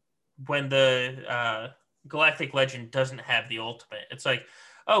when the Galactic Legend doesn't have the ultimate. It's like,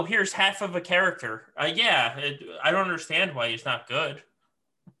 oh, here's half of a character. I don't understand why he's not good.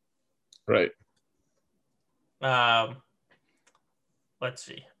 Right. Let's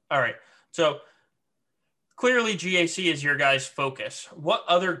see. All right. So clearly GAC is your guys' focus. What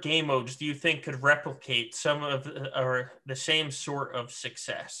other game modes do you think could replicate or the same sort of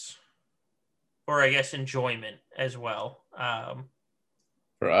success? Or I guess enjoyment as well.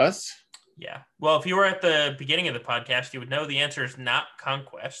 For us? Yeah. Well, if you were at the beginning of the podcast, you would know the answer is not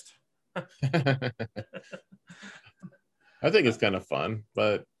Conquest. I think it's kind of fun,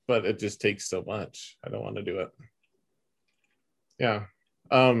 but it just takes so much. I don't want to do it. Yeah.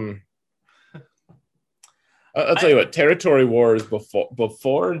 I'll tell you what, Territory Wars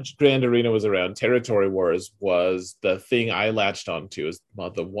before Grand Arena was around, Territory Wars was the thing I latched onto, is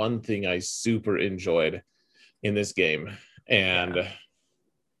the one thing I super enjoyed in this game. And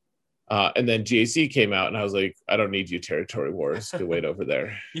then GAC came out and I was like, I don't need you, Territory Wars. Go wait over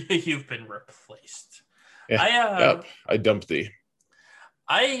there. You've been replaced. Yeah, I dumped thee.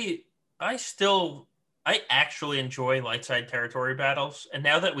 I actually enjoy light side territory battles, and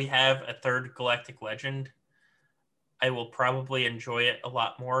now that we have a third Galactic Legend, I will probably enjoy it a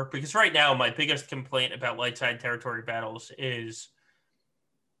lot more, because right now my biggest complaint about light side territory battles is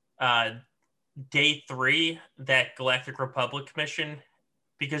day 3, that Galactic Republic mission.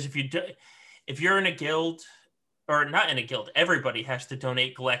 Because if you're in a guild, or not in a guild, everybody has to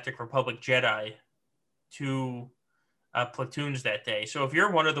donate Galactic Republic Jedi to platoons that day. So if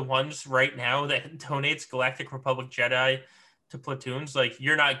you're one of the ones right now that donates Galactic Republic Jedi to platoons, like,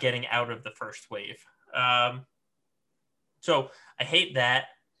 you're not getting out of the first wave. So I hate that.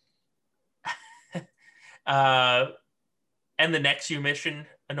 And the Nexu mission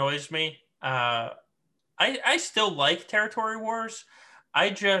annoys me. I still like Territory Wars.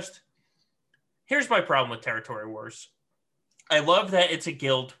 Here's my problem with Territory Wars. I love that it's a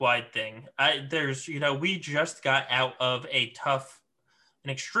guild-wide thing. We just got out of an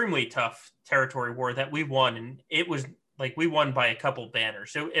extremely tough territory war that we won, and it was like we won by a couple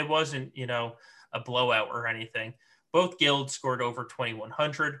banners. So it wasn't, a blowout or anything. Both guilds scored over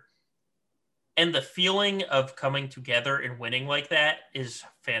 2,100. And the feeling of coming together and winning like that is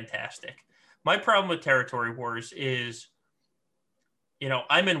fantastic. My problem with Territory Wars is,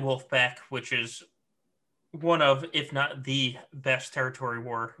 I'm in Wolfpack, which is one of, if not the best territory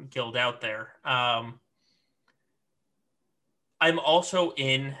war guild out there. I'm also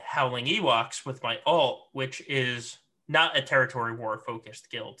in Howling Ewoks with my alt, which is not a territory war focused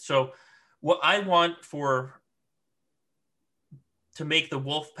guild. So what I want to make the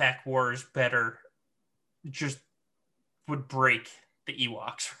Wolfpack wars better just would break the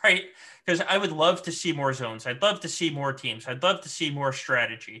Ewoks, right? Because I would love to see more zones. I'd love to see more teams. I'd love to see more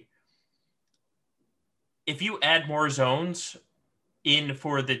strategy. If you add more zones in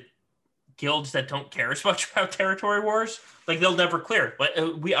for the guilds that don't care as much about territory wars, like, they'll never clear.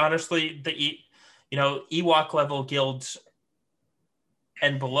 But we honestly, Ewok level guilds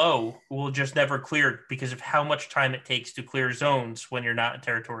and below will just never clear because of how much time it takes to clear zones when you're not a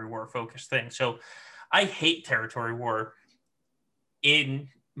territory war focused thing. So I hate territory war in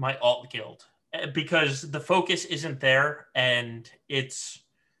my alt guild because the focus isn't there, and it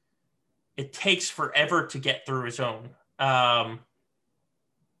takes forever to get through a zone.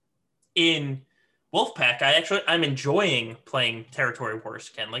 In Wolfpack, I'm enjoying playing Territory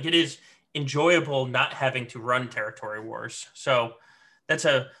Wars again. Like, it is enjoyable not having to run Territory Wars. So that's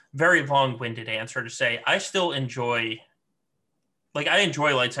a very long-winded answer to say I still enjoy, I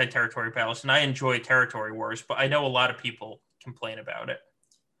enjoy light side territory battles and I enjoy Territory Wars, but I know a lot of people complain about it.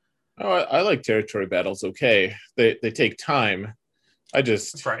 Oh, I like territory battles. Okay. They take time.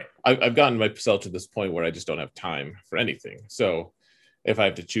 Right. I've gotten myself to this point where I just don't have time for anything. So if I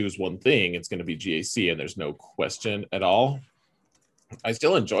have to choose one thing, it's going to be GAC, and there's no question at all. I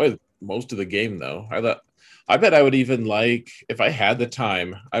still enjoy most of the game, though. I bet I would even like, if I had the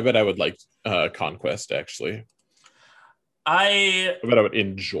time, I bet I would like Conquest, actually. I bet I would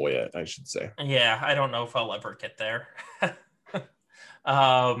enjoy it, I should say. Yeah, I don't know if I'll ever get there.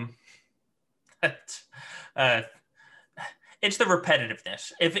 It's the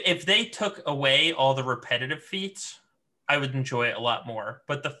repetitiveness. If they took away all the repetitive feats, I would enjoy it a lot more.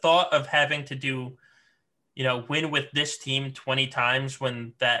 But the thought of having to do, win with this team 20 times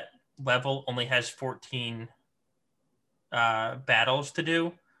when that level only has 14 battles to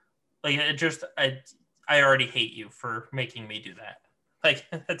do, I I already hate you for making me do that. Like,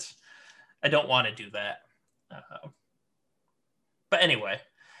 I don't want to do that. But anyway,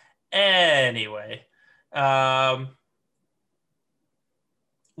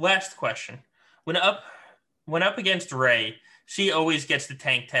 last question. When up against Ray, C always gets the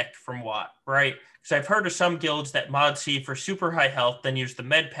tank tech from Watt, right? Because I've heard of some guilds that mod C for super high health, then use the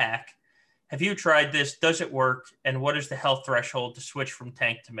med pack. Have you tried this? Does it work? And what is the health threshold to switch from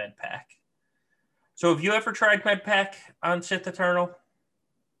tank to med pack? So have you ever tried med pack on Sith Eternal?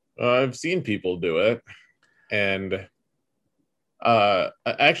 I've seen people do it, and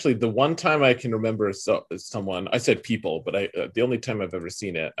actually, the one time I can remember someone, I said people, but the only time I've ever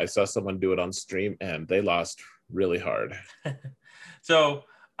seen it, I saw someone do it on stream, and they lost really hard. So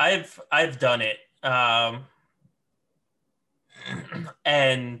I've done it,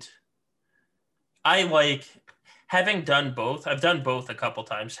 and I like having done both. I've done both a couple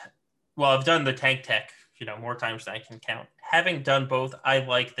times. Well, I've done the tank tech, more times than I can count. Having done both, I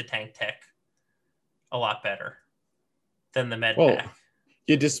like the tank tech a lot better than the med pack.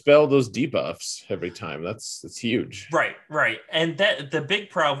 You dispel those debuffs every time. That's huge. Right. And that the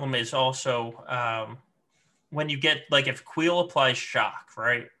big problem is also when you get, like, if Queel applies shock,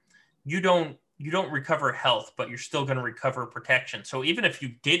 right? You don't recover health, but you're still going to recover protection. So even if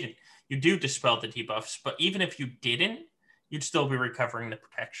you didn't, you do dispel the debuffs, but even if you didn't, you'd still be recovering the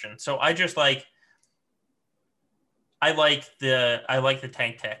protection. So I like the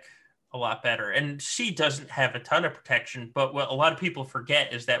tank tech a lot better. And C doesn't have a ton of protection, but what a lot of people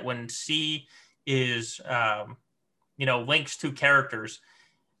forget is that when C is, links two characters,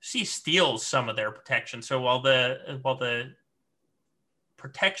 C steals some of their protection. So while the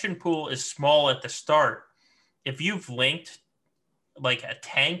protection pool is small at the start, if you've linked like a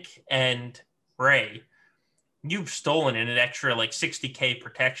tank and Ray, you've stolen an extra like 60k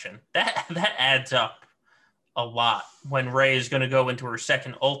protection. That adds up a lot when Ray is going to go into her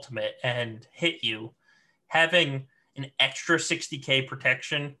second ultimate and hit you. Having an extra 60k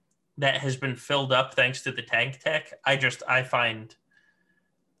protection that has been filled up thanks to the tank tech, I find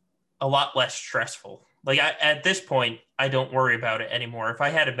a lot less stressful. Like, at this point, I don't worry about it anymore. If I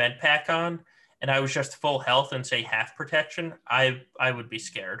had a med pack on and I was just full health and say half protection, I would be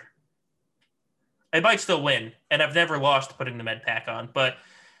scared. I might still win, and I've never lost putting the med pack on, but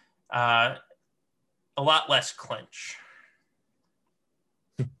a lot less clinch.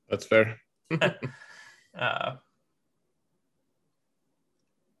 That's fair. All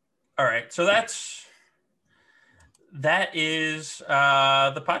right, so that is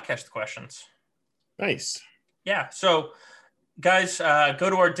the podcast questions. Nice. Yeah, so guys, go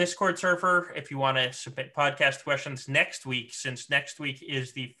to our Discord server if you want to submit podcast questions next week, since next week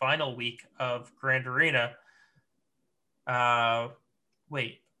is the final week of Grand Arena.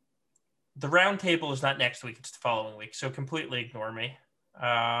 Wait, the round table is not next week, it's the following week, so completely ignore me.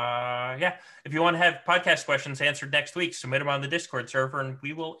 Yeah, if you want to have podcast questions answered next week, submit them on the Discord server and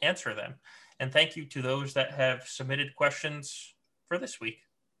we will answer them. And thank you to those that have submitted questions for this week.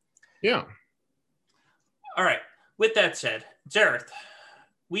 Yeah. All right. With that said, Zareth,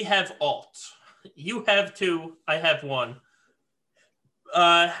 we have alt. You have two. I have one.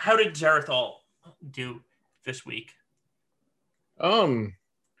 How did Zareth alt do this week?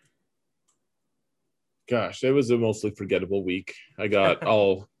 Gosh, it was a mostly forgettable week. I got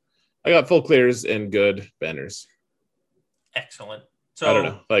full clears and good banners. Excellent. So I don't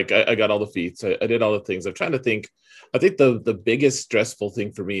know. Like, I got all the feats. I did all the things. I'm trying to think. I think the biggest stressful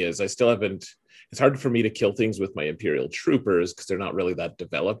thing for me is I still haven't. It's hard for me to kill things with my Imperial troopers because they're not really that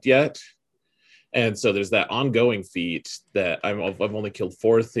developed yet. And so there's that ongoing feat that I've only killed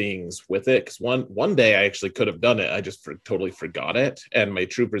 4 things with it. Because one day I actually could have done it. I just totally forgot it. And my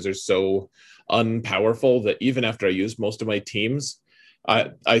troopers are so unpowerful that even after I used most of my teams,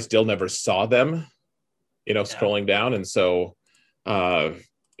 I still never saw them, scrolling down. And so, I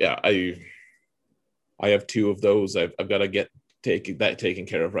have 2 of those. I've got to get taken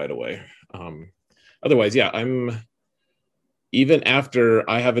care of right away. Otherwise, yeah, I'm even after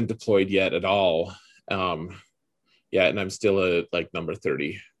I haven't deployed yet at all. And I'm still at like number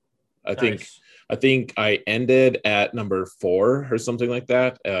 30. I think I ended at number 4 or something like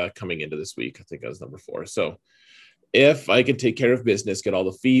that. Coming into this week, I think I was number 4. So if I can take care of business, get all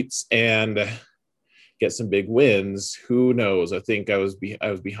the feats, and get some big wins, who knows? I think I was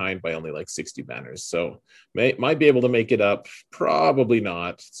behind by only like 60 banners, so might be able to make it up. Probably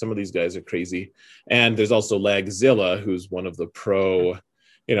not. Some of these guys are crazy, and there's also Lagzilla, who's one of the pro,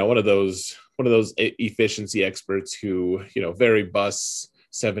 one of those efficiency experts who, very bus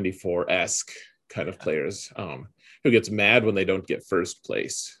 74-esque kind of players, who gets mad when they don't get first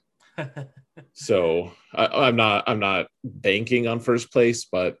place. So I'm not banking on first place,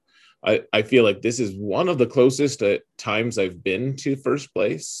 but I feel like this is one of the closest times I've been to first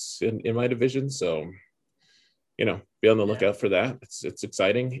place in my division. So, be on the lookout for that. It's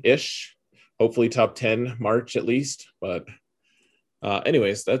exciting ish. Hopefully top 10 March at least. But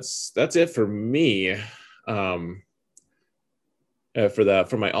anyways, that's it for me. For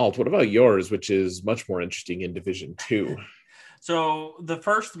my alt. What about yours, which is much more interesting in Division 2? So the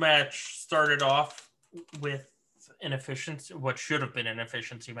first match started off with what should have been an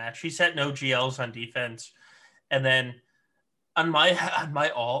efficiency match. He set no GLs on defense, and then on my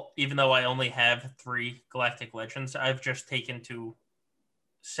alt, even though I only have 3 Galactic Legends, I've just taken to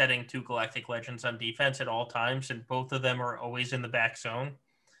setting 2 Galactic Legends on defense at all times, and both of them are always in the back zone.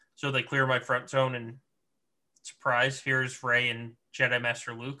 So they clear my front zone, and surprise, here's Rey and Jedi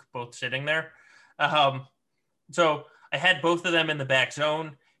Master Luke both sitting there. So I had both of them in the back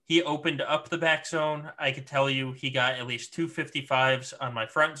zone. He opened up the back zone. I could tell you he got at least 2 55s on my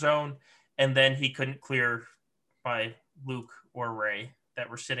front zone, and then he couldn't clear my Luke or Rey that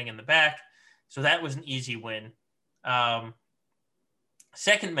were sitting in the back. So that was an easy win.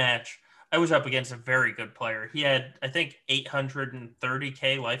 Second match, I was up against a very good player. He had, I think,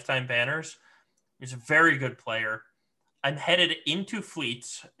 830K lifetime banners. He's a very good player. I'm headed into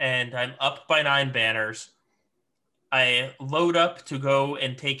fleets, and I'm up by 9 banners. I load up to go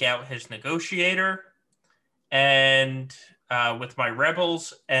and take out his negotiator, and with my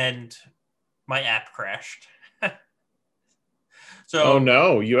rebels, and my app crashed. So, oh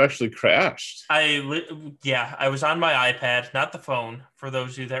no, you actually crashed. I was on my iPad, not the phone, for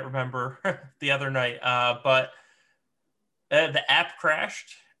those of you that remember the other night. But the app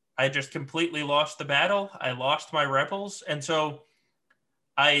crashed. I just completely lost the battle. I lost my rebels. And so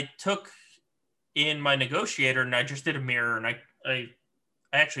I took in my negotiator, and I just did a mirror, and I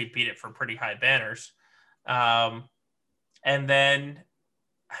actually beat it for pretty high banners. And then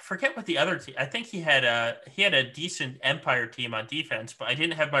I forget what the other team. I think he had a decent Empire team on defense, but I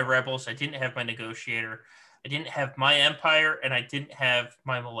didn't have my rebels. I didn't have my negotiator. I didn't have my Empire, and I didn't have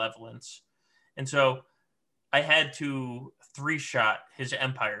my malevolence. And so I had to 3-shot his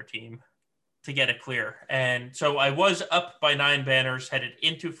Empire team to get a clear. And so I was up by 9 banners, headed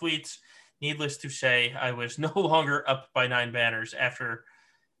into fleets. Needless to say, I was no longer up by 9 banners after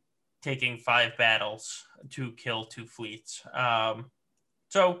taking 5 battles to kill 2 fleets.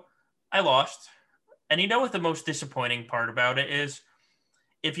 So I lost. And you know what the most disappointing part about it is?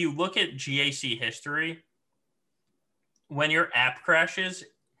 If you look at GAC history, when your app crashes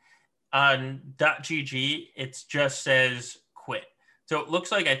on .gg, it just says quit. So it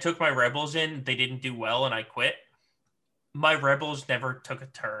looks like I took my rebels in, they didn't do well, and I quit. My rebels never took a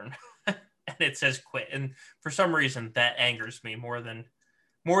turn, and it says quit. And for some reason, that angers me more than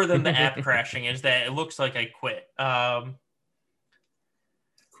the app crashing, is that it looks like I quit. But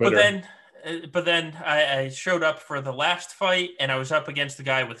then I showed up for the last fight, and I was up against the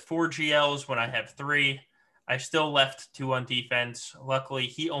guy with 4 GLs when I have 3. I still left 2 on defense. Luckily,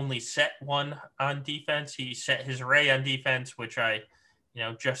 he only set 1 on defense. He set his Rey on defense, which I,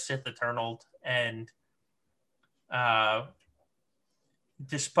 just sit the Turnald. And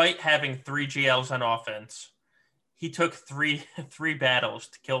despite having 3 GLs on offense, he took three battles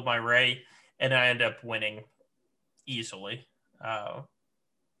to kill my Rey, and I ended up winning easily.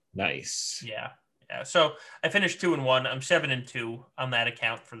 Nice. Yeah. So I finished 2-1. I'm 7-2 on that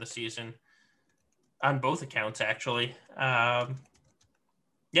account for the season. On both accounts, actually. Yeah.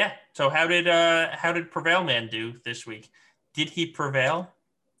 So how did Prevail Man do this week? Did he prevail?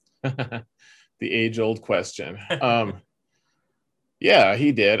 The age-old question. Yeah,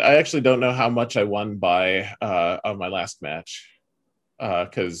 he did. I actually don't know how much I won by on my last match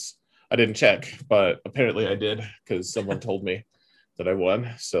because I didn't check, but apparently I did because someone told me that I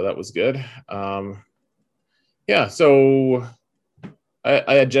won, so that was good. Yeah, so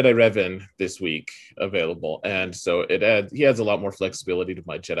I had Jedi Revan this week available, and so he adds a lot more flexibility to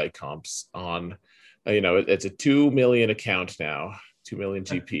my Jedi comps on, it's a 2 million account now, 2 million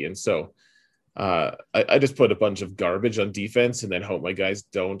GP, and so I just put a bunch of garbage on defense and then hope my guys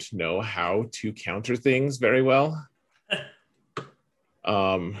don't know how to counter things very well.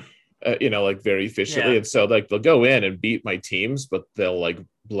 Like very efficiently. Yeah. And so like they'll go in and beat my teams, but they'll like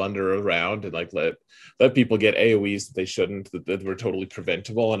blunder around and like let people get AoEs that they shouldn't, that were totally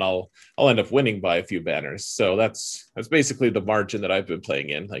preventable, and I'll end up winning by a few banners. So that's basically the margin that I've been playing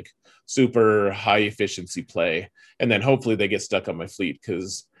in, like super high efficiency play. And then hopefully they get stuck on my fleet,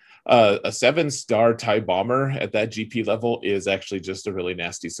 because a 7-star TIE bomber at that GP level is actually just a really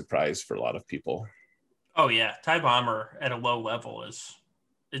nasty surprise for a lot of people. Oh yeah, TIE bomber at a low level is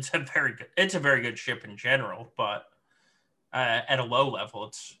it's a very good ship in general, but at a low level,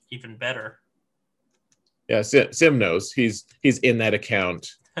 it's even better. Yeah, Sim knows he's in that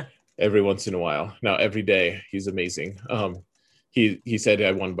account every once in a while. Now every day he's amazing. He said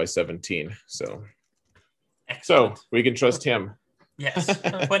I won by 17, so Excellent. So we can trust him. Yes,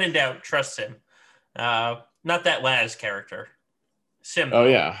 when in doubt, trust him. Not that Laz character, Sim. Oh though.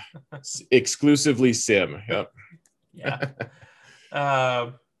 yeah, exclusively Sim. Yep. Yeah.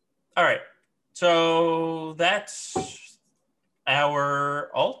 All right. So that's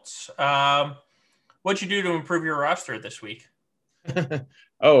our alts. What'd you do to improve your roster this week?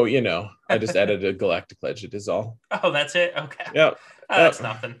 Oh, I just added a Galactic Legend is all. Oh, that's it? Okay. Yep. That's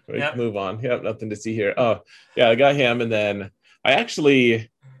nothing. We Yep. move on. Yep, nothing to see here. Oh, yeah, I got him, and then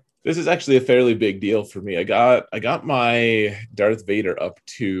this is actually a fairly big deal for me. I got my Darth Vader up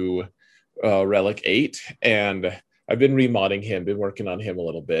to Relic 8, and I've been remodding him, been working on him a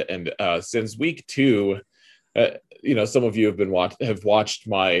little bit, and since week 2, some of you have watched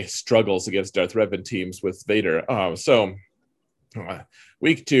my struggles against Darth Revan teams with Vader.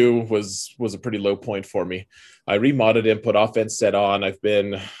 Week 2 was a pretty low point for me. I remodded him, put offense set on. I've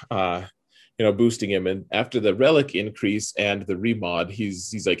been boosting him, and after the relic increase and the remod,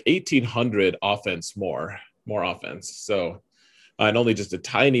 he's like 1800 offense more offense. So and only just a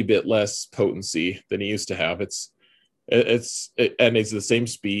tiny bit less potency than he used to have. And he's the same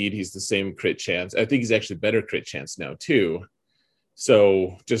speed. He's the same crit chance. I think he's actually better crit chance now too.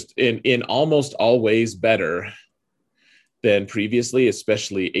 So just in almost all ways better than previously,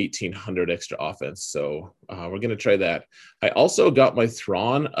 especially 1800 extra offense. So we're going to try that. I also got my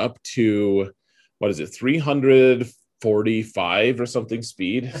Thrawn up to, 345 or something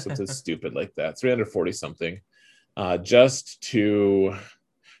speed, something stupid like that, 340 something, just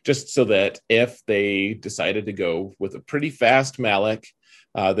so that if they decided to go with a pretty fast Malak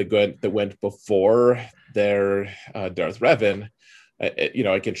that went before their Darth Revan,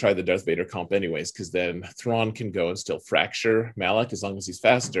 I can try the Darth Vader comp anyways, because then Thrawn can go and still fracture Malak as long as he's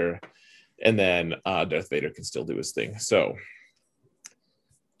faster, and then Darth Vader can still do his thing. So,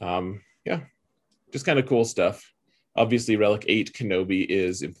 just kind of cool stuff. Obviously, Relic 8 Kenobi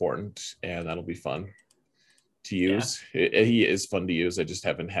is important, and that'll be fun to use. Yeah. He is fun to use. I just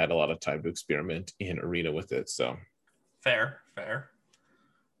haven't had a lot of time to experiment in Arena with it. So, fair.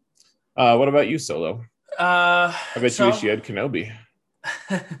 What about you, Solo? I bet you wish you had Kenobi.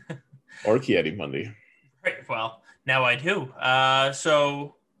 Or Kieti Monday. Right. Well, now I do.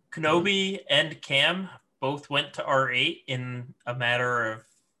 So Kenobi and Cam both went to R8 in a matter of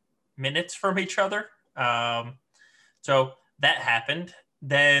minutes from each other. So that happened.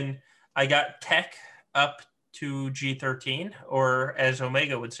 Then I got Tech up to G13, or as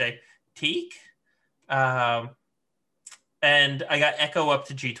Omega would say, Teak. And I got Echo up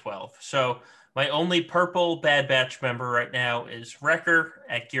to G12. So my only purple Bad Batch member right now is Wrecker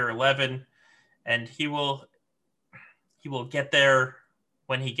at Gear 11, and he will get there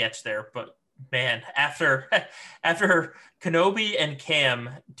when he gets there. But man, after Kenobi and Cam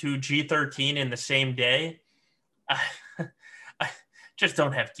to G13 in the same day, I just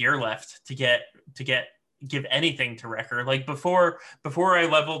don't have gear left to give anything to Wrecker. Like before I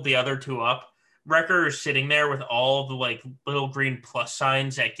leveled the other two up, Wrecker is sitting there with all the like little green plus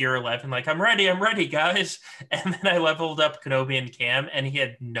signs at gear 11. Like, I'm ready, guys. And then I leveled up Kenobi and Cam, and he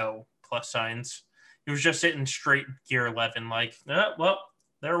had no plus signs. He was just sitting straight gear 11. Like, well,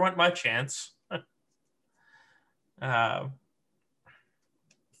 there went my chance. But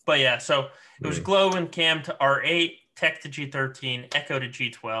yeah, so it was Glow and Cam to R8, Tech to G13, Echo to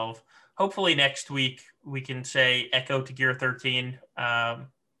G12. Hopefully next week we can say Echo to gear 13.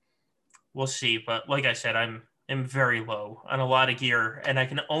 We'll see, but like I said, I'm very low on a lot of gear, and I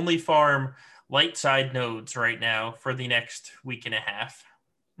can only farm light side nodes right now for the next week and a half.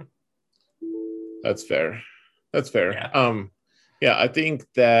 That's fair. Yeah. I think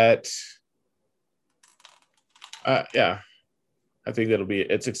that I think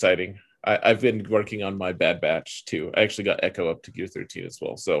it's exciting. I've been working on my Bad Batch too. I actually got Echo up to gear 13 as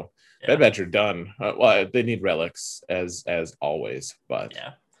well. So Bad Batch are done. Well, they need relics as always, but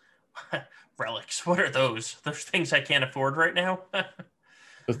yeah. Relics. What are those? Those things I can't afford right now?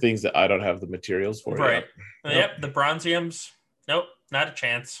 The things that I don't have the materials for. Right. Yep. The bronziums. Nope. Not a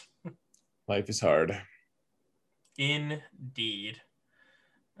chance. Life is hard. Indeed.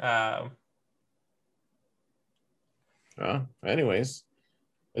 Anyways,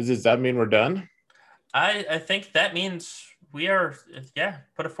 does that mean we're done? I think that means we are. Yeah.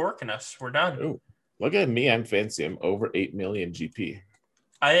 Put a fork in us. We're done. Ooh, look at me. I'm fancy. I'm over 8 million GP.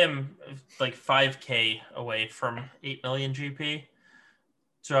 I am like 5K away from 8 million GP.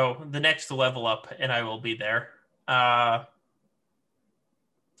 So the next level up, and I will be there. All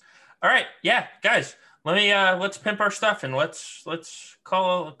right, yeah, guys, let's pimp our stuff and let's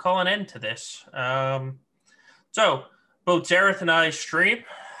call an end to this. So both Zareth and I stream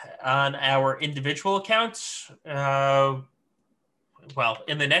on our individual accounts. Well,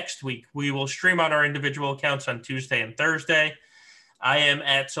 in the next week, we will stream on our individual accounts on Tuesday and Thursday. I am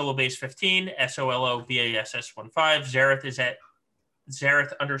at SoloBase15, SOLOBASS15. Zareth is at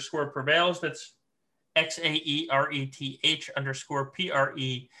Zareth_prevails. That's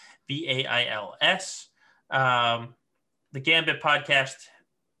XAERETH_PREVAILS. The Gambit podcast,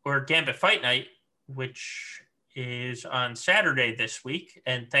 or Gambit Fight Night, which is on Saturday this week,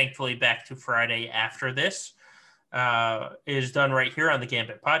 and thankfully back to Friday after this, is done right here on the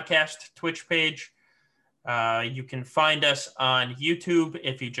Gambit podcast Twitch page. You can find us on YouTube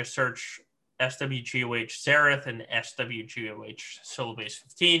if you just search SWGOH Zareth and SWGOH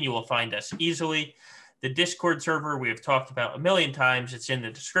SoloBase15. You will find us easily. The Discord server we have talked about a million times. It's in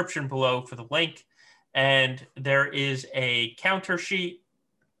the description below for the link. And there is a counter sheet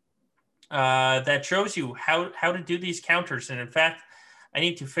that shows you how to do these counters. And in fact, I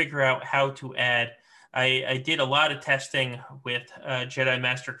need to figure out how to add. I did a lot of testing with Jedi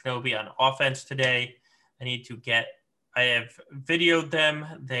Master Kenobi on offense today. I have videoed them.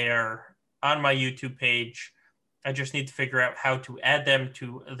 They're on my YouTube page. I just need to figure out how to add them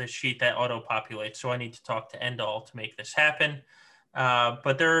to the sheet that auto-populates. So I need to talk to Endall to make this happen.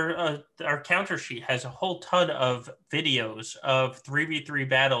 But our counter sheet has a whole ton of videos of 3v3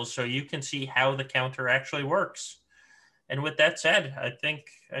 battles, so you can see how the counter actually works. And with that said, I think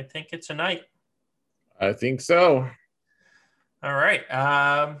it's a night. I think so. All right.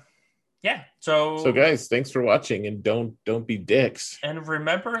 Yeah. So guys, thanks for watching, and don't be dicks. And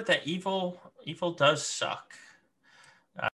remember that evil does suck.